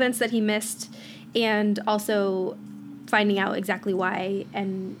historical events that he missed, and also finding out exactly why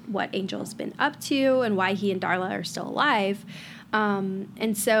and what Angel's been up to and why he and Darla are still alive.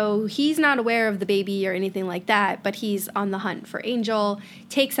 And so he's not aware of the baby or anything like that, but he's on the hunt for Angel,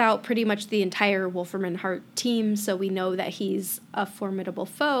 takes out pretty much the entire Wolfram and Hart team, so we know that he's a formidable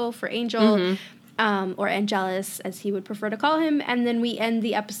foe for Angel, or Angelus, as he would prefer to call him, and then we end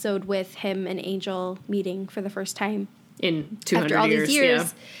the episode with him and Angel meeting for the first time. In 200 after all years, these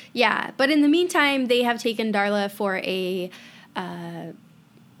years. Yeah. But in the meantime, they have taken Darla for a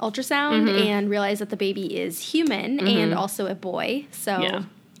ultrasound and realize that the baby is human and also a boy. So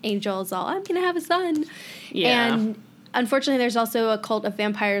Angel's all, I'm going to have a son. Yeah. And unfortunately, there's also a cult of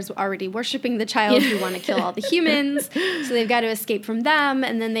vampires already worshiping the child who want to kill all the humans. So they've got to escape from them.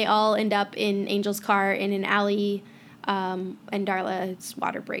 And then they all end up in Angel's car in an alley, and Darla's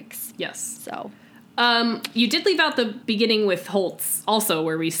water breaks. Yes. So... you did leave out the beginning with Holtz also,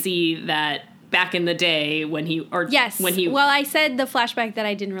 where we see that back in the day when he... Well, I said the flashback that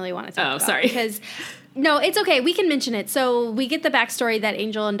I didn't really want to talk about. Oh, sorry. Because... No, it's okay. We can mention it. So we get the backstory that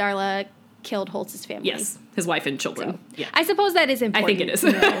Angel and Darla killed Holtz's family. Yes, his wife and children. So, yeah. I suppose that is important. I think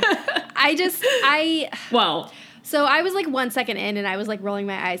it is. Well... So I was like 1 second in and I was like rolling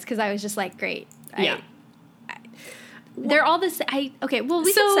my eyes because I was just like, great. They're all this... Okay, well,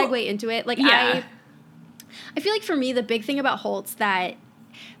 we can segue into it. Like, I feel like for me, the big thing about Holtz that,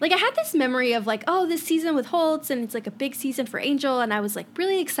 like, I had this memory of, like, oh, this season with Holtz, and it's, like, a big season for Angel, and I was, like,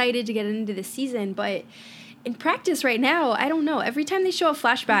 really excited to get into this season, but in practice right now, I don't know. Every time they show a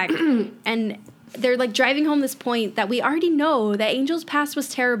flashback, and they're, like, driving home this point that we already know that Angel's past was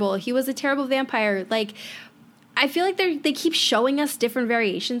terrible. He was a terrible vampire. Like, I feel like they keep showing us different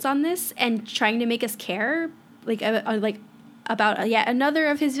variations on this and trying to make us care, about yet another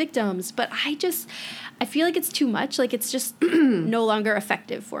of his victims, but I feel like it's too much. Like, it's just no longer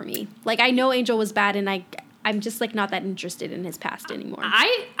effective for me. Like, I know Angel was bad, and I'm just, like, not that interested in his past anymore.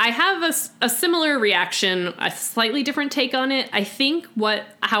 I have a similar reaction, a slightly different take on it. I think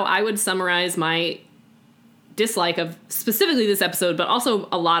how I would summarize my dislike of specifically this episode, but also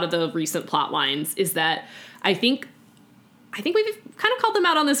a lot of the recent plot lines, is that I think we've kind of called them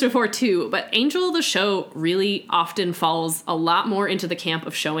out on this before too, but Angel, the show, really often falls a lot more into the camp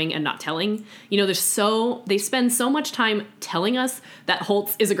of showing and not telling. You know, they spend so much time telling us that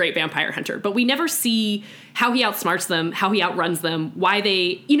Holtz is a great vampire hunter, but we never see how he outsmarts them, how he outruns them, why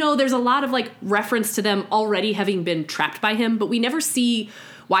they, there's a lot of like reference to them already having been trapped by him, but we never see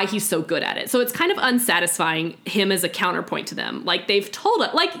why he's so good at it. So it's kind of unsatisfying him as a counterpoint to them. Like, they've told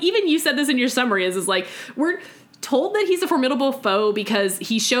us, like, even you said this in your summary, is like, we're told that he's a formidable foe because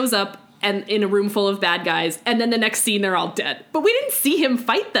he shows up and in a room full of bad guys, and then the next scene they're all dead. But we didn't see him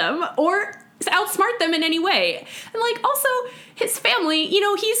fight them or outsmart them in any way. And like, also his family,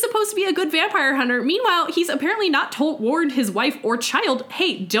 he's supposed to be a good vampire hunter. Meanwhile, he's apparently not warned his wife or child,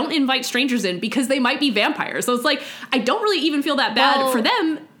 hey, don't invite strangers in because they might be vampires. So it's like, I don't really even feel that bad for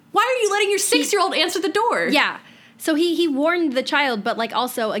them. Why are you letting your 6-year-old answer the door? Yeah. So he warned the child, but, like,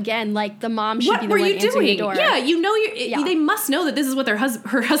 also, again, like, the mom should be the one answering the door. Yeah, they must know that this is what her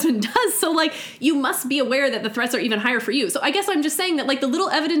husband does, so, like, you must be aware that the threats are even higher for you. So I guess I'm just saying that, like, the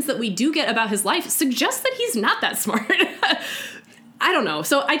little evidence that we do get about his life suggests that he's not that smart. I don't know.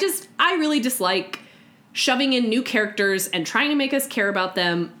 So I really dislike shoving in new characters and trying to make us care about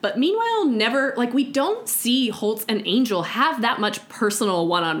them, but meanwhile never, like, we don't see Holtz and Angel have that much personal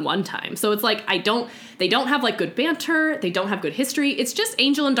one-on-one time. So it's like, they don't have, like, good banter, they don't have good history. It's just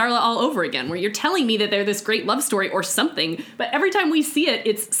Angel and Darla all over again, where you're telling me that they're this great love story or something, but every time we see it,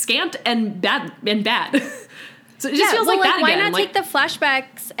 it's scant and bad. So it just feels like that why again. Why not take the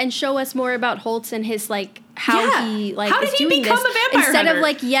flashbacks and show us more about Holtz and his, like, how he, like, how is did he doing become this a vampire instead hunter? of,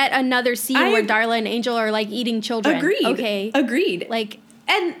 like, yet another scene where Darla and Angel are, like, eating children. Agreed. Okay. Agreed. Like,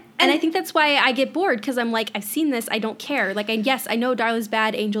 and I think that's why I get bored, because I'm like, I've seen this, I don't care. Like, yes, I know Darla's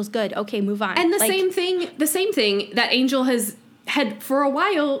bad, Angel's good. Okay, move on. And the same thing that Angel had for a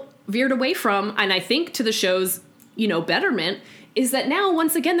while veered away from, and I think to the show's, betterment, is that now,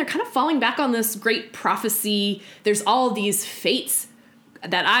 once again, they're kind of falling back on this great prophecy. There's all these fates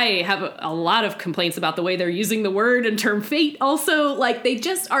that I have a lot of complaints about the way they're using the word and term fate. Also, like, they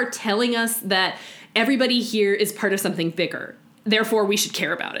just are telling us that everybody here is part of something bigger. Therefore, we should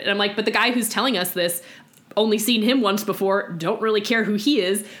care about it. And I'm like, but the guy who's telling us this only seen him once before, don't really care who he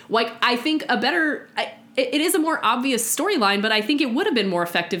is. Like, I think it is a more obvious storyline, but I think it would have been more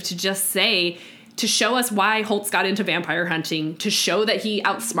effective to just say, to show us why Holtz got into vampire hunting, to show that he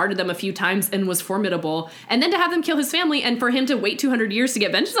outsmarted them a few times and was formidable, and then to have them kill his family and for him to wait 200 years to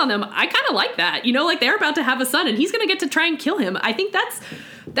get vengeance on them. I kind of like that. You know, like, they're about to have a son and he's going to get to try and kill him. I think that's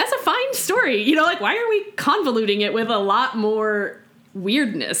a fine story. You know, like, why are we convoluting it with a lot more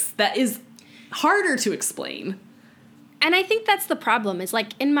weirdness that is harder to explain? And I think that's the problem, is,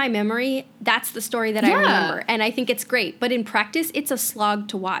 like, in my memory, that's the story that I remember. And I think it's great. But in practice, it's a slog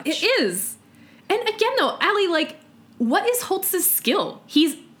to watch. It is. And again, though, Allie, like, what is Holtz's skill?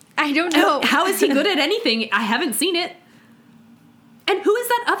 I don't know. How is he good at anything? I haven't seen it. And who is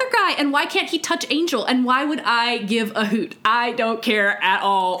that other guy? And why can't he touch Angel? And why would I give a hoot? I don't care at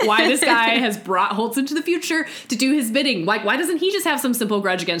all why this guy has brought Holtz into the future to do his bidding. Like, why doesn't he just have some simple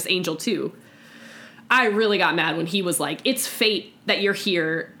grudge against Angel, too? I really got mad when he was like, it's fate that you're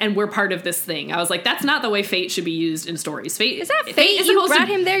here and we're part of this thing. I was like, that's not the way fate should be used in stories. Is that fate? You brought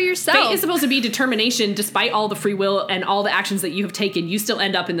him there yourself. Fate is supposed to be determination. Despite all the free will and all the actions that you have taken, you still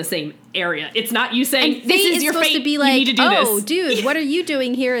end up in the same area. It's not you saying, this is your fate, to be like, you need to do this. Oh, dude, what are you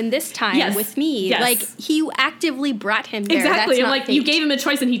doing here in this time with me? Yes. Like, he actively brought him there. Exactly. That's I'm not like, fate. you gave him a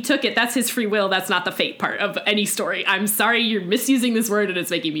choice and he took it. That's his free will. That's not the fate part of any story. I'm sorry, you're misusing this word and it's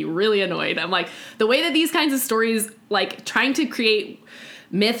making me really annoyed. I'm like, the way that these kinds of stories, like, trying to create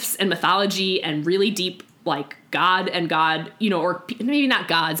myths and mythology and really deep, like, God, you know, or maybe not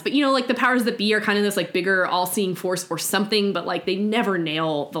gods, but, you know, like, the powers that be are kind of this, like, bigger all-seeing force or something, but, like, they never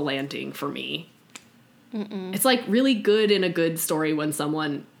nail the landing for me. It's, like, really good in a good story when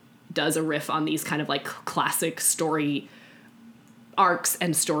someone does a riff on these kind of, like, classic story arcs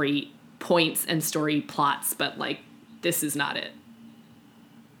and story points and story plots, but, like, this is not it.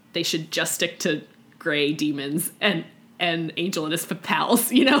 They should just stick to gray demons and Angel and his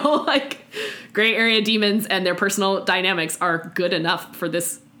pals, you know, like, gray area demons and their personal dynamics are good enough for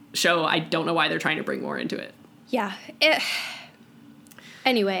this show. I don't know why they're trying to bring more into it. Yeah.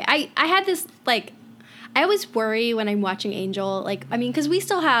 Anyway, I had this, like, I always worry when I'm watching Angel, like, I mean, because we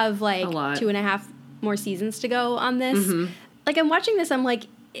still have, like, 2.5 more seasons to go on this. Like, I'm watching this, I'm like,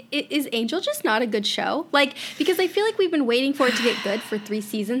 is Angel just not a good show? Like, because I feel like we've been waiting for it to get good for 3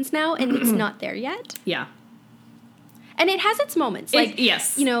 seasons now, and it's not there yet. Yeah. And it has its moments. Like,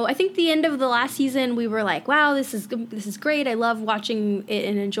 yes. You know, I think the end of the last season, we were like, wow, this is great. I love watching it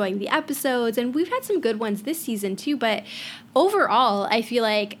and enjoying the episodes. And we've had some good ones this season, too. But overall, I feel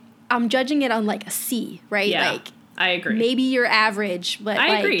like I'm judging it on, like, a C, right? Yeah, like, I agree. Maybe you're average, but, I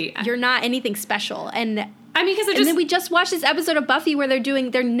like, agree. You're not anything special. And I mean, and then we just watched this episode of Buffy where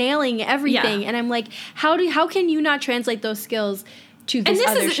they're nailing everything. Yeah. And I'm like, how can you not translate those skills to this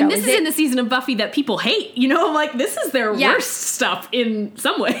other show? And this is in the season of Buffy that people hate, you know, like, this is their worst stuff in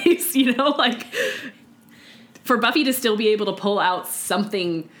some ways, you know, like, for Buffy to still be able to pull out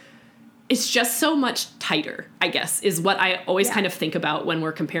something, it's just so much tighter, I guess, is what I always kind of think about when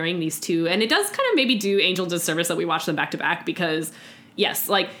we're comparing these two. And it does kind of maybe do Angel disservice that we watch them back to back because, yes,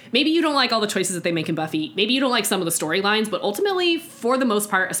 like, maybe you don't like all the choices that they make in Buffy. Maybe you don't like some of the storylines, but ultimately, for the most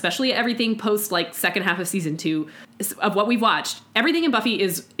part, especially everything post, like, second half of season 2 of what we've watched, everything in Buffy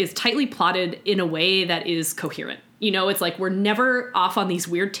is tightly plotted in a way that is coherent. You know, it's like we're never off on these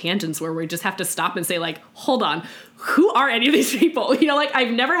weird tangents where we just have to stop and say, like, hold on, who are any of these people? You know, like,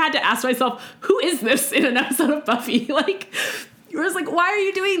 I've never had to ask myself, who is this in an episode of Buffy? Like, you're just like, why are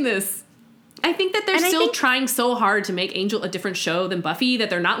you doing this? I think that they're still trying so hard to make Angel a different show than Buffy that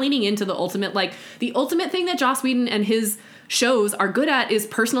they're not leaning into the ultimate thing that Joss Whedon and his shows are good at is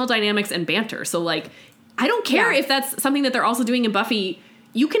personal dynamics and banter. So, like, I don't care if that's something that they're also doing in Buffy.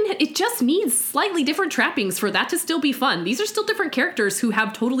 It just needs slightly different trappings for that to still be fun. These are still different characters who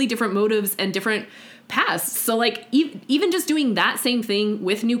have totally different motives and different pasts. So, like, even just doing that same thing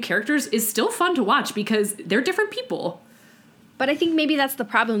with new characters is still fun to watch because they're different people. But I think maybe that's the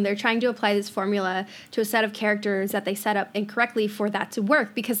problem. They're trying to apply this formula to a set of characters that they set up incorrectly for that to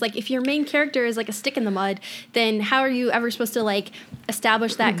work. Because, like, if your main character is, like, a stick in the mud, then how are you ever supposed to, like,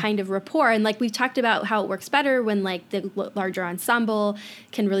 establish that kind of rapport? And, like, we've talked about how it works better when, like, the larger ensemble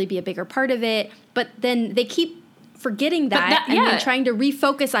can really be a bigger part of it. But then they keep forgetting that and then trying to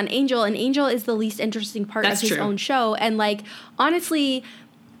refocus on Angel. And Angel is the least interesting part of his own show. And, like, honestly,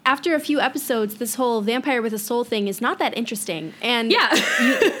 after a few episodes, this whole vampire with a soul thing is not that interesting. And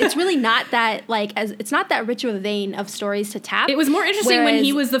it's really not that, like, it's not that rich of a vein of stories to tap. It was more interesting when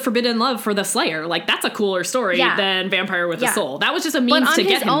he was the forbidden love for the Slayer. Like, that's a cooler story than Vampire with a Soul. That was just a means to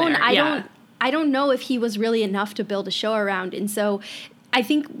get him there. I don't know if he was really enough to build a show around. And so I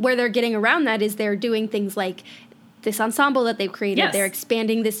think where they're getting around that is they're doing things like this ensemble that they've created. Yes. They're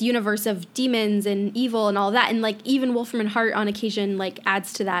expanding this universe of demons and evil and all that. And like even Wolfram and Hart on occasion like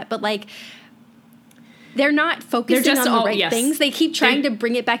adds to that. But like they're not focusing on the right things. They keep trying to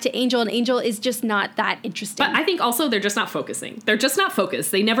bring it back to Angel, and Angel is just not that interesting. But I think also they're just not focusing. They're just not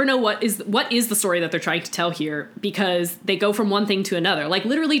focused. They never know what is the story that they're trying to tell here, because they go from one thing to another. Like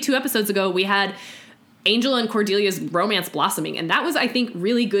literally 2 episodes ago, we had Angel and Cordelia's romance blossoming, and that was, I think,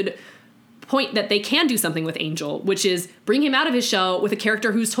 really good point that they can do something with Angel, which is bring him out of his shell with a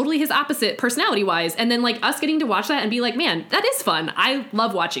character who's totally his opposite personality wise, and then like us getting to watch that and be like, man, that is fun. I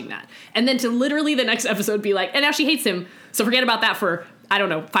love watching that. And then to literally the next episode be like, and now she hates him, so forget about that for, I don't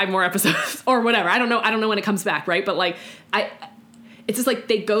know, 5 more episodes or whatever. I don't know when it comes back, right? But like it's just like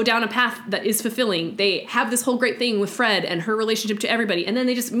they go down a path that is fulfilling. They have this whole great thing with Fred and her relationship to everybody, and then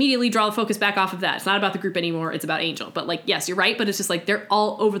they just immediately draw the focus back off of that. It's not about the group anymore, it's about Angel. But like, yes, you're right, but it's just like they're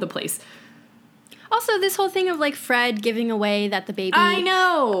all over the place. Also, this whole thing of, like, Fred giving away that the baby... I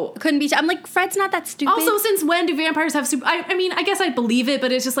know! ...couldn't be... I'm like, Fred's not that stupid. Also, since when do vampires have super... I mean, I guess I believe it, but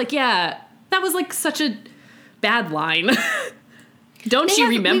it's just like, yeah, that was, like, such a bad line. Don't you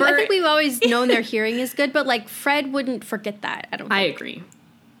remember? I think we've always known their hearing is good, but, like, Fred wouldn't forget that, I don't think.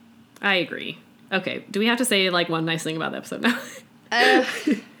 I agree. Okay, do we have to say, like, one nice thing about the episode now?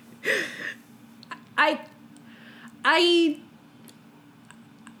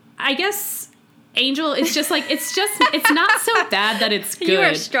 I guess... Angel, it's just like, it's not so bad that it's good. You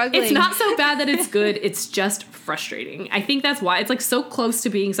are struggling. It's not so bad that it's good. It's just frustrating. I think that's why it's like so close to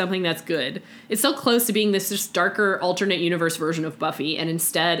being something that's good. It's so close to being this just darker alternate universe version of Buffy. And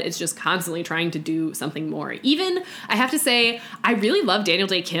instead it's just constantly trying to do something more. Even, I have to say, I really love Daniel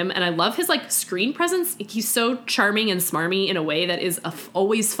Day Kim, and I love his like screen presence. He's so charming and smarmy in a way that is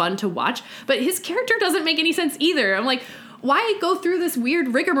always fun to watch, but his character doesn't make any sense either. I'm like, why go through this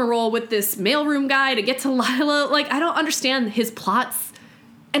weird rigmarole with this mailroom guy to get to Lila? Like, I don't understand his plots,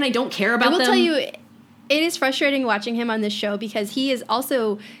 and I don't care about them. I will tell you, it is frustrating watching him on this show because he is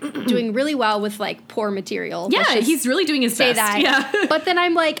also doing really well with, like, poor material. Yeah, he's really doing his best. That. Yeah. But then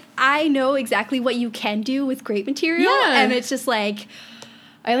I'm like, I know exactly what you can do with great material, and it's just like...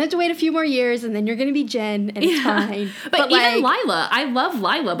 I have to wait a few more years, and then you're going to be Jen, and it's fine. But even like, Lila, I love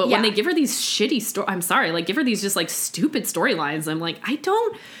Lila, but when they give her these shitty give her these just, like, stupid storylines, I'm like,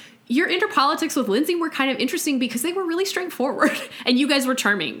 your interpolitics with Lindsay were kind of interesting because they were really straightforward, and you guys were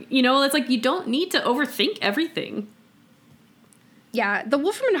charming. You know, it's like, you don't need to overthink everything. Yeah, the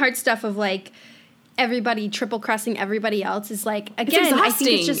Wolfram and Hart stuff of, like, everybody triple-crossing everybody else is, like, again, I think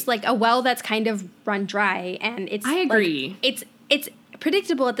it's just, like, a well that's kind of run dry, and it's... I agree. Like, it's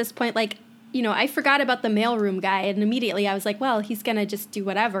predictable at this point. Like, you know, I forgot about the mailroom guy, and immediately I was like, well, he's gonna just do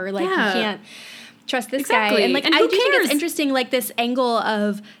whatever. Like, you can't trust this guy. And like, I do think it's interesting, like, this angle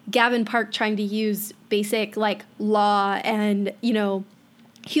of Gavin Park trying to use basic, like, law and, you know,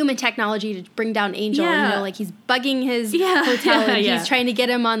 human technology to bring down Angel. You know, like, he's bugging his hotel, and he's trying to get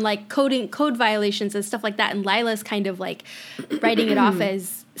him on, like, code violations and stuff like that. And Lila's kind of, like, writing it off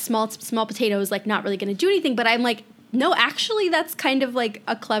as small potatoes, like, not really gonna do anything. But I'm like, no, actually, that's kind of, like,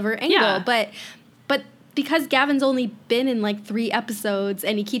 a clever angle. Yeah. But because Gavin's only been in, like, 3 episodes,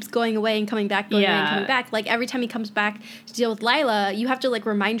 and he keeps going away and coming back, going away and coming back, like, every time he comes back to deal with Lila, you have to, like,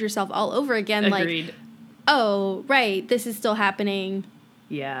 remind yourself all over again, Agreed. like, oh, right, this is still happening.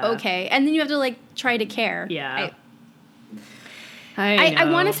 Yeah. Okay. And then you have to, like, try to care. Yeah. I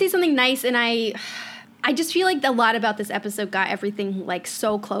want to say something nice, and I just feel like a lot about this episode got everything, like,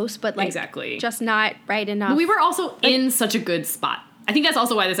 so close, but, like, just not right enough. But we were also in such a good spot. I think that's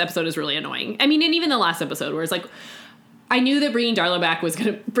also why this episode is really annoying. I mean, and even the last episode where it's like, I knew that bringing Darla back was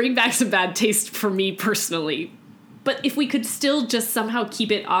going to bring back some bad taste for me personally. But if we could still just somehow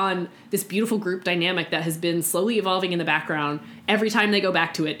keep it on this beautiful group dynamic that has been slowly evolving in the background, every time they go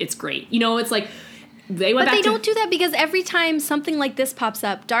back to it, it's great. You know, it's like... But they don't do that because every time something like this pops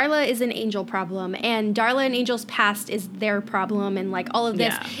up, Darla is an Angel problem, and Darla and Angel's past is their problem, and, like, all of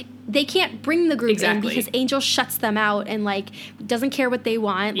this. Yeah. They can't bring the group in because Angel shuts them out and, like, doesn't care what they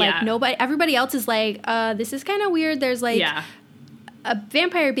want. Like, everybody else is like, this is kind of weird. There's, like, a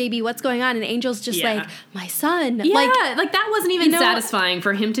vampire baby. What's going on? And Angel's just like, my son. Yeah, like that wasn't even satisfying.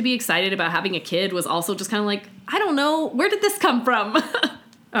 For him to be excited about having a kid was also just kind of like, I don't know, where did this come from?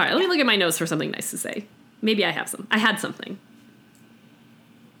 All right, let me look at my notes for something nice to say. Maybe I have some. I had something.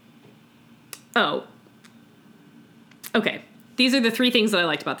 Oh. Okay. These are the 3 things that I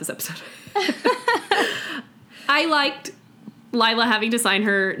liked about this episode. I liked Lila having to sign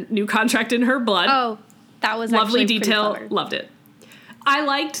her new contract in her blood. Oh, that was lovely actually detail. Pretty clever. Loved it. I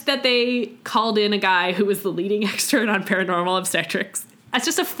liked that they called in a guy who was the leading expert on paranormal obstetrics. That's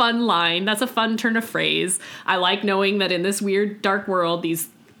just a fun line. That's a fun turn of phrase. I like knowing that in this weird, dark world, these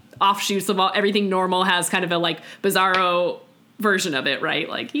offshoots of everything normal has kind of a, like, bizarro version of it, right?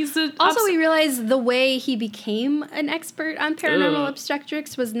 Like, he's also, we realized the way he became an expert on paranormal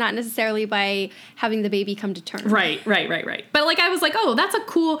obstetrics was not necessarily by having the baby come to term. Right. But, like, I was like, oh, that's a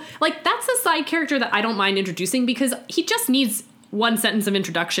cool, like, that's a side character that I don't mind introducing because he just needs one sentence of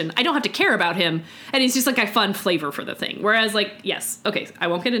introduction. I don't have to care about him, and he's just like a fun flavor for the thing. Whereas, like, yes, okay, I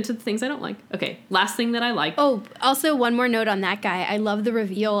won't get into the things I don't like. Okay, last thing that I like. Oh, also one more note on that guy. I love the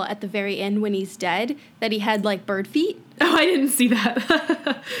reveal at the very end when he's dead that he had, like, bird feet. Oh, I didn't see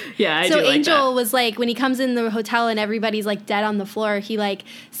that. Yeah, I do like that. So Angel was like, when he comes in the hotel and everybody's, like, dead on the floor, he, like,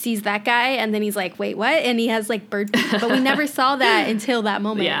 sees that guy, and then he's like, wait, what? And he has, like, bird feet. But we never saw that until that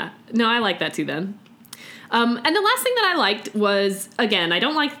moment. Yeah. No, I like that too then. And the last thing that I liked was, again, I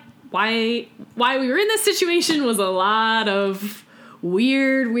don't like why we were in this situation was a lot of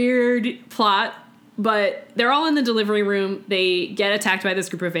weird plot, but they're all in the delivery room. They get attacked by this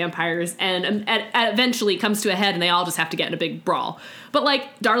group of vampires, and eventually comes to a head, and they all just have to get in a big brawl. But,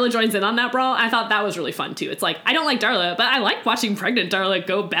 like, Darla joins in on that brawl. I thought that was really fun, too. It's like, I don't like Darla, but I like watching pregnant Darla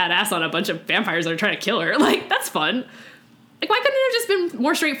go badass on a bunch of vampires that are trying to kill her. Like, that's fun. Like, why couldn't it have just been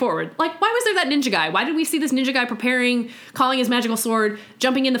more straightforward? Like, why was there that ninja guy? Why did we see this ninja guy preparing, calling his magical sword,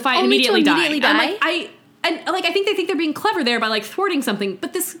 jumping in the fight, and immediately dying? I think they think they're being clever there by, like, thwarting something.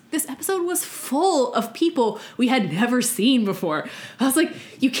 But this episode was full of people we had never seen before. I was like,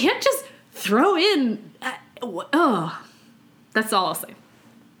 you can't just throw in. That's all I'll say.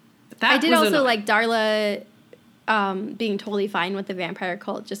 I did also like Darla being totally fine with the vampire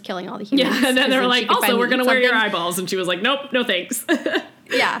cult just killing all the humans. Yeah, and then they were like, also, we're going to wear your eyeballs. And she was like, nope, no thanks.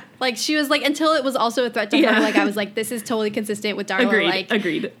 Yeah, like, she was like, until it was also a threat to her, like, I was like, this is totally consistent with Darla.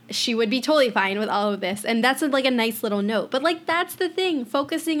 Agreed. She would be totally fine with all of this. And that's, like, a nice little note. But, like, that's the thing,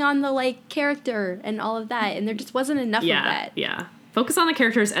 focusing on the, like, character and all of that. And there just wasn't enough of that. Yeah. Focus on the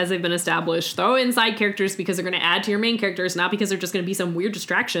characters as they've been established. Throw in side characters because they're going to add to your main characters, not because they're just going to be some weird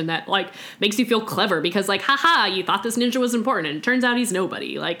distraction that, like, makes you feel clever because, like, haha, you thought this ninja was important, and it turns out he's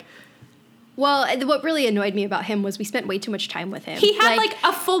nobody. Like, well, what really annoyed me about him was we spent way too much time with him. He had, like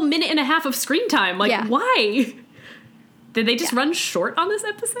a full minute and a half of screen time. Like, why? Did they just run short on this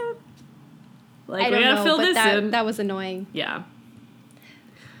episode? Like, I don't know, fill this in. That was annoying. Yeah.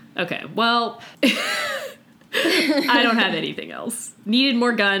 Okay, well... I don't have anything else. Needed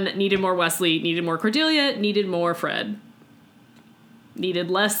more Gunn, needed more Wesley, needed more Cordelia, needed more Fred. Needed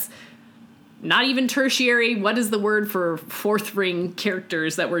less, not even tertiary, what is the word for fourth ring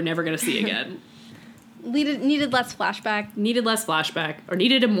characters that we're never going to see again? Needed less flashback. Needed less flashback. Or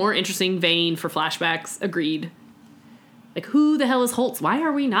needed a more interesting vein for flashbacks. Agreed. Like, who the hell is Holtz? Why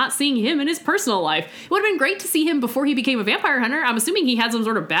are we not seeing him in his personal life? It would have been great to see him before he became a vampire hunter. I'm assuming he had some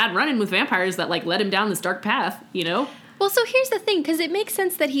sort of bad run-in with vampires that, like, led him down this dark path, you know? Well, so here's the thing, because it makes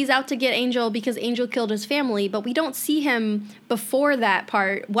sense that he's out to get Angel because Angel killed his family, but we don't see him before that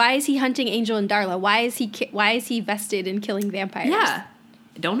part. Why is he hunting Angel and Darla? Why is he vested in killing vampires? Yeah.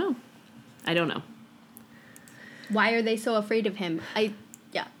 I don't know. Why are they so afraid of him?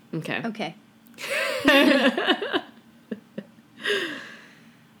 Yeah. Okay.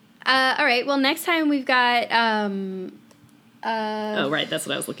 All right. Well, next time we've got oh, right. That's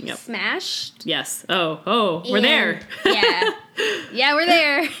what I was looking up. Smashed. Yes. Oh, we're there. Yeah, we're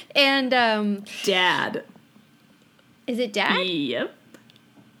there. And Dad. Is it Dad? Yep.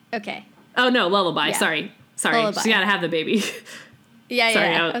 Okay. Oh no, Lullaby. Yeah. Sorry. Lullaby. She's gotta have the baby.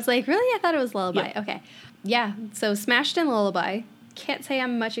 Yeah. I was like, really? I thought it was Lullaby. Yep. Okay. Yeah. So Smashed and Lullaby. Can't say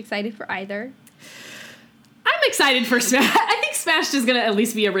I'm much excited for either. I'm excited for Smash. I think Smashed is going to at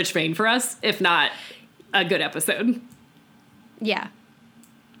least be a rich vein for us, if not a good episode. Yeah.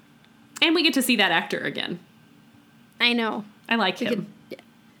 And we get to see that actor again. I know. I like him.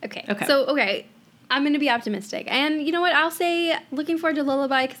 Okay. So, I'm going to be optimistic. And you know what? I'll say looking forward to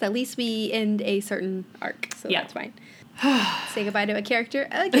Lullaby because at least we end a certain arc. So that's fine. Say goodbye to a character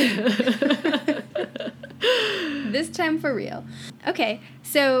again. This time for real. Okay.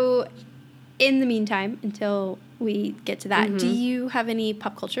 So... in the meantime, until we get to that, do you have any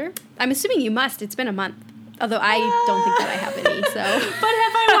pop culture? I'm assuming you must. It's been a month. Although I don't think that I have any, so. But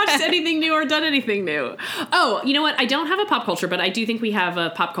have I watched anything new or done anything new? Oh, you know what? I don't have a pop culture, but I do think we have a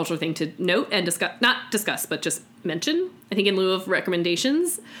pop culture thing to note and discuss. Not discuss, but just mention. I think in lieu of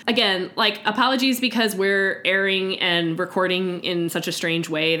recommendations. Again, like, apologies because we're airing and recording in such a strange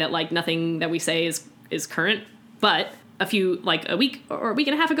way that, like, nothing that we say is current. But... a week or a week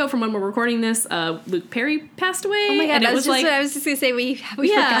and a half ago from when we're recording this, Luke Perry passed away. Oh my God, and I was just going to say we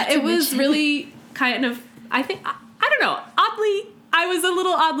forgot to it was mention. really kind of, I don't know, oddly, I was a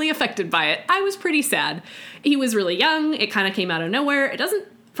little oddly affected by it. I was pretty sad. He was really young. It kind of came out of nowhere. It doesn't,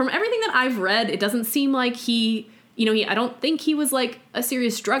 from everything that I've read, it doesn't seem like he, I don't think he was like a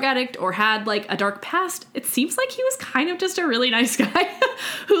serious drug addict or had like a dark past. It seems like he was kind of just a really nice guy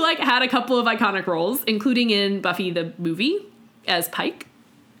who like had a couple of iconic roles, including in Buffy the movie as Pike,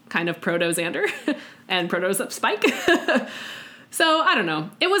 kind of proto-Xander and proto-Spike. So I don't know.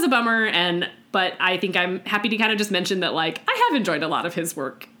 It was a bummer, but I think I'm happy to kind of just mention that like I have enjoyed a lot of his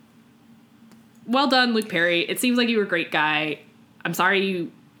work. Well done, Luke Perry. It seems like you were a great guy. I'm sorry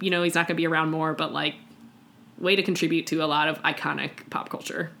he's not going to be around more, but like way to contribute to a lot of iconic pop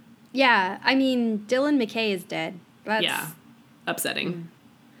culture. Yeah, I mean Dylan McKay is dead. That's upsetting.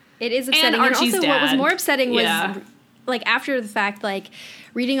 It is upsetting. And Archie's also, dad. what was more upsetting was like after the fact, like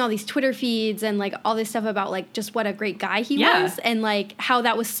reading all these Twitter feeds and like all this stuff about like just what a great guy he was and like how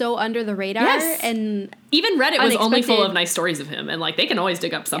that was so under the radar. Yes. And even Reddit was only full of nice stories of him, and like they can always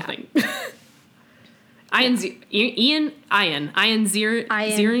dig up something. Ian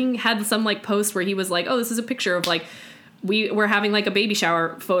Ziering had some like post where he was like, oh, this is a picture of like we were having like a baby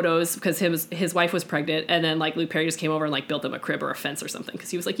shower photos because his wife was pregnant, and then like Luke Perry just came over and like built them a crib or a fence or something because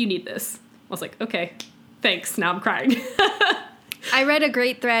he was like, you need this. I was like, okay, thanks. Now I'm crying. I read a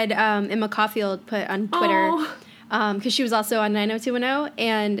great thread Emma Caulfield put on Twitter because she was also on 90210,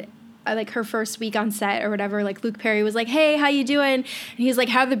 and like her first week on set or whatever, like Luke Perry was like, hey, how you doing? And he's like,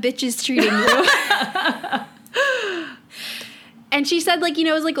 how the bitches treating you? And she said, like,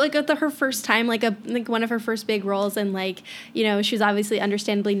 it was like her first time, like one of her first big roles, and like, she was obviously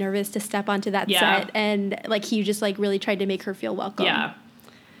understandably nervous to step onto that set, and like he just like really tried to make her feel welcome. Yeah.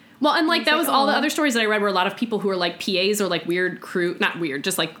 Well, and like that was all the other stories that I read were a lot of people who were like PAs or like weird crew, not weird,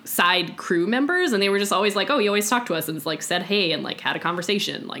 just like side crew members, and they were just always like, oh, you always talk to us, and like said hey and like had a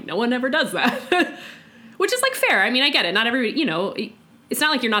conversation. Like no one ever does that, which is like fair. I mean, I get it. Not everybody, it's not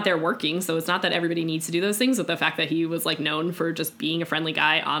like you're not there working, so it's not that everybody needs to do those things. But the fact that he was like known for just being a friendly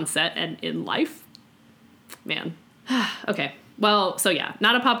guy on set and in life, man. Okay, well, so yeah,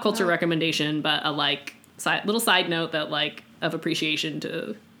 not a pop culture recommendation, but a like little side note that like of appreciation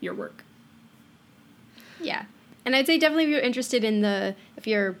to your work. Yeah. And I'd say definitely if you're interested in if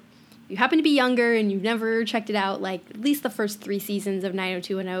you happen to be younger and you've never checked it out, like at least the first 3 seasons of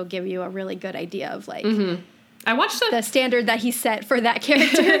 90210 give you a really good idea of like I watched the standard that he set for that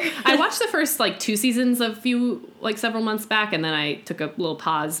character. I watched the first like 2 seasons several months back, and then I took a little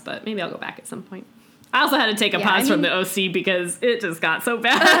pause, but maybe I'll go back at some point. I also had to take a pause from the OC because it just got so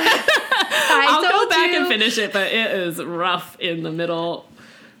bad. I'll go back and finish it, but it is rough in the middle.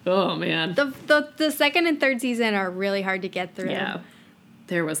 Oh man. The second and third season are really hard to get through. Yeah.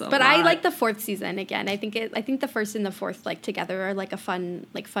 There was a lot. But I like the 4th season again. I think the first and the 4th like together are like a fun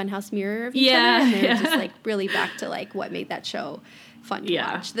like funhouse mirror of each other. And they're just like really back to like what made that show fun to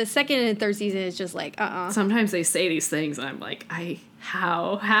watch. The second and third season is just like Sometimes they say these things and I'm like,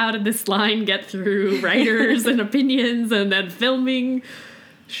 how did this line get through writers and opinions and then filming?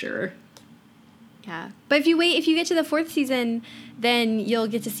 Sure. Yeah. But if you get to the 4th season, then you'll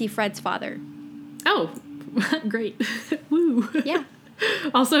get to see Fred's father. Oh, great. Woo. Yeah.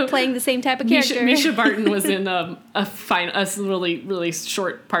 Also playing the same type of character. Misha Barton was in a really, really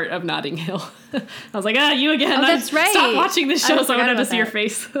short part of Notting Hill. I was like, you again. Oh, that's right. Stop watching this show so I wanted to see your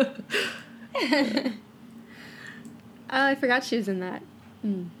face. I forgot she was in that.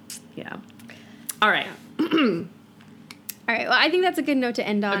 Yeah. All right. All right. Well, I think that's a good note to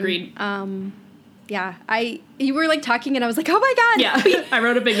end on. Agreed. Yeah. You were like talking and I was like, oh my God. Yeah. I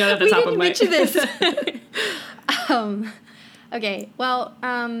wrote a big note at the top of my... We didn't mention this. Okay. Well,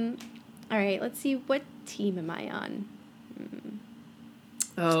 all right. Let's see. What team am I on?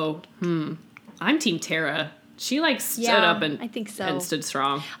 I'm Team Tara. She like stood up and I think so. And stood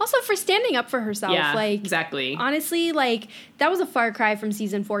strong. Also for standing up for herself. Yeah, like exactly. Honestly, like that was a far cry from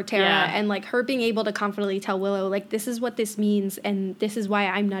season 4 Tara, and like her being able to confidently tell Willow like this is what this means and this is why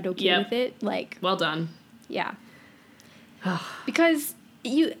I'm not okay with it. Like well done. Yeah. Because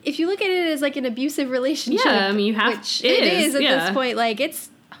if you look at it as like an abusive relationship, I mean you have which it is at this point, like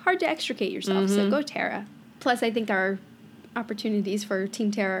it's hard to extricate yourself. So go Tara. Plus, I think our opportunities for Team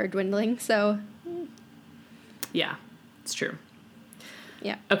Tara are dwindling. So. Yeah, it's true.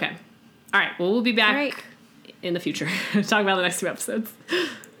 Yeah. Okay. All right. Well, we'll be back in the future to talk about the next 2 episodes.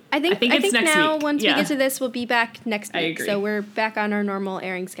 I think it's next now, week. once we get to this, we'll be back next week. I agree. So we're back on our normal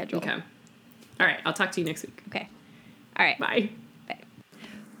airing schedule. Okay. All right. I'll talk to you next week. Okay. All right. Bye. Bye.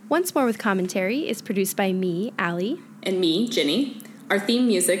 Once More with Commentary is produced by me, Allie. And me, Ginny. Our theme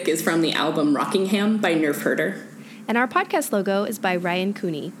music is from the album Rockingham by Nerf Herder. And our podcast logo is by Ryan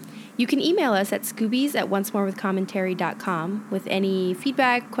Cooney. You can email us at scoobies@oncemorewithcommentary.com with any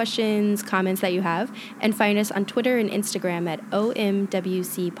feedback, questions, comments that you have, and find us on Twitter and Instagram at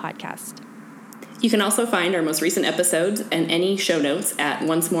OMWC Podcast. You can also find our most recent episodes and any show notes at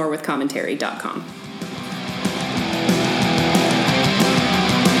oncemorewithcommentary.com.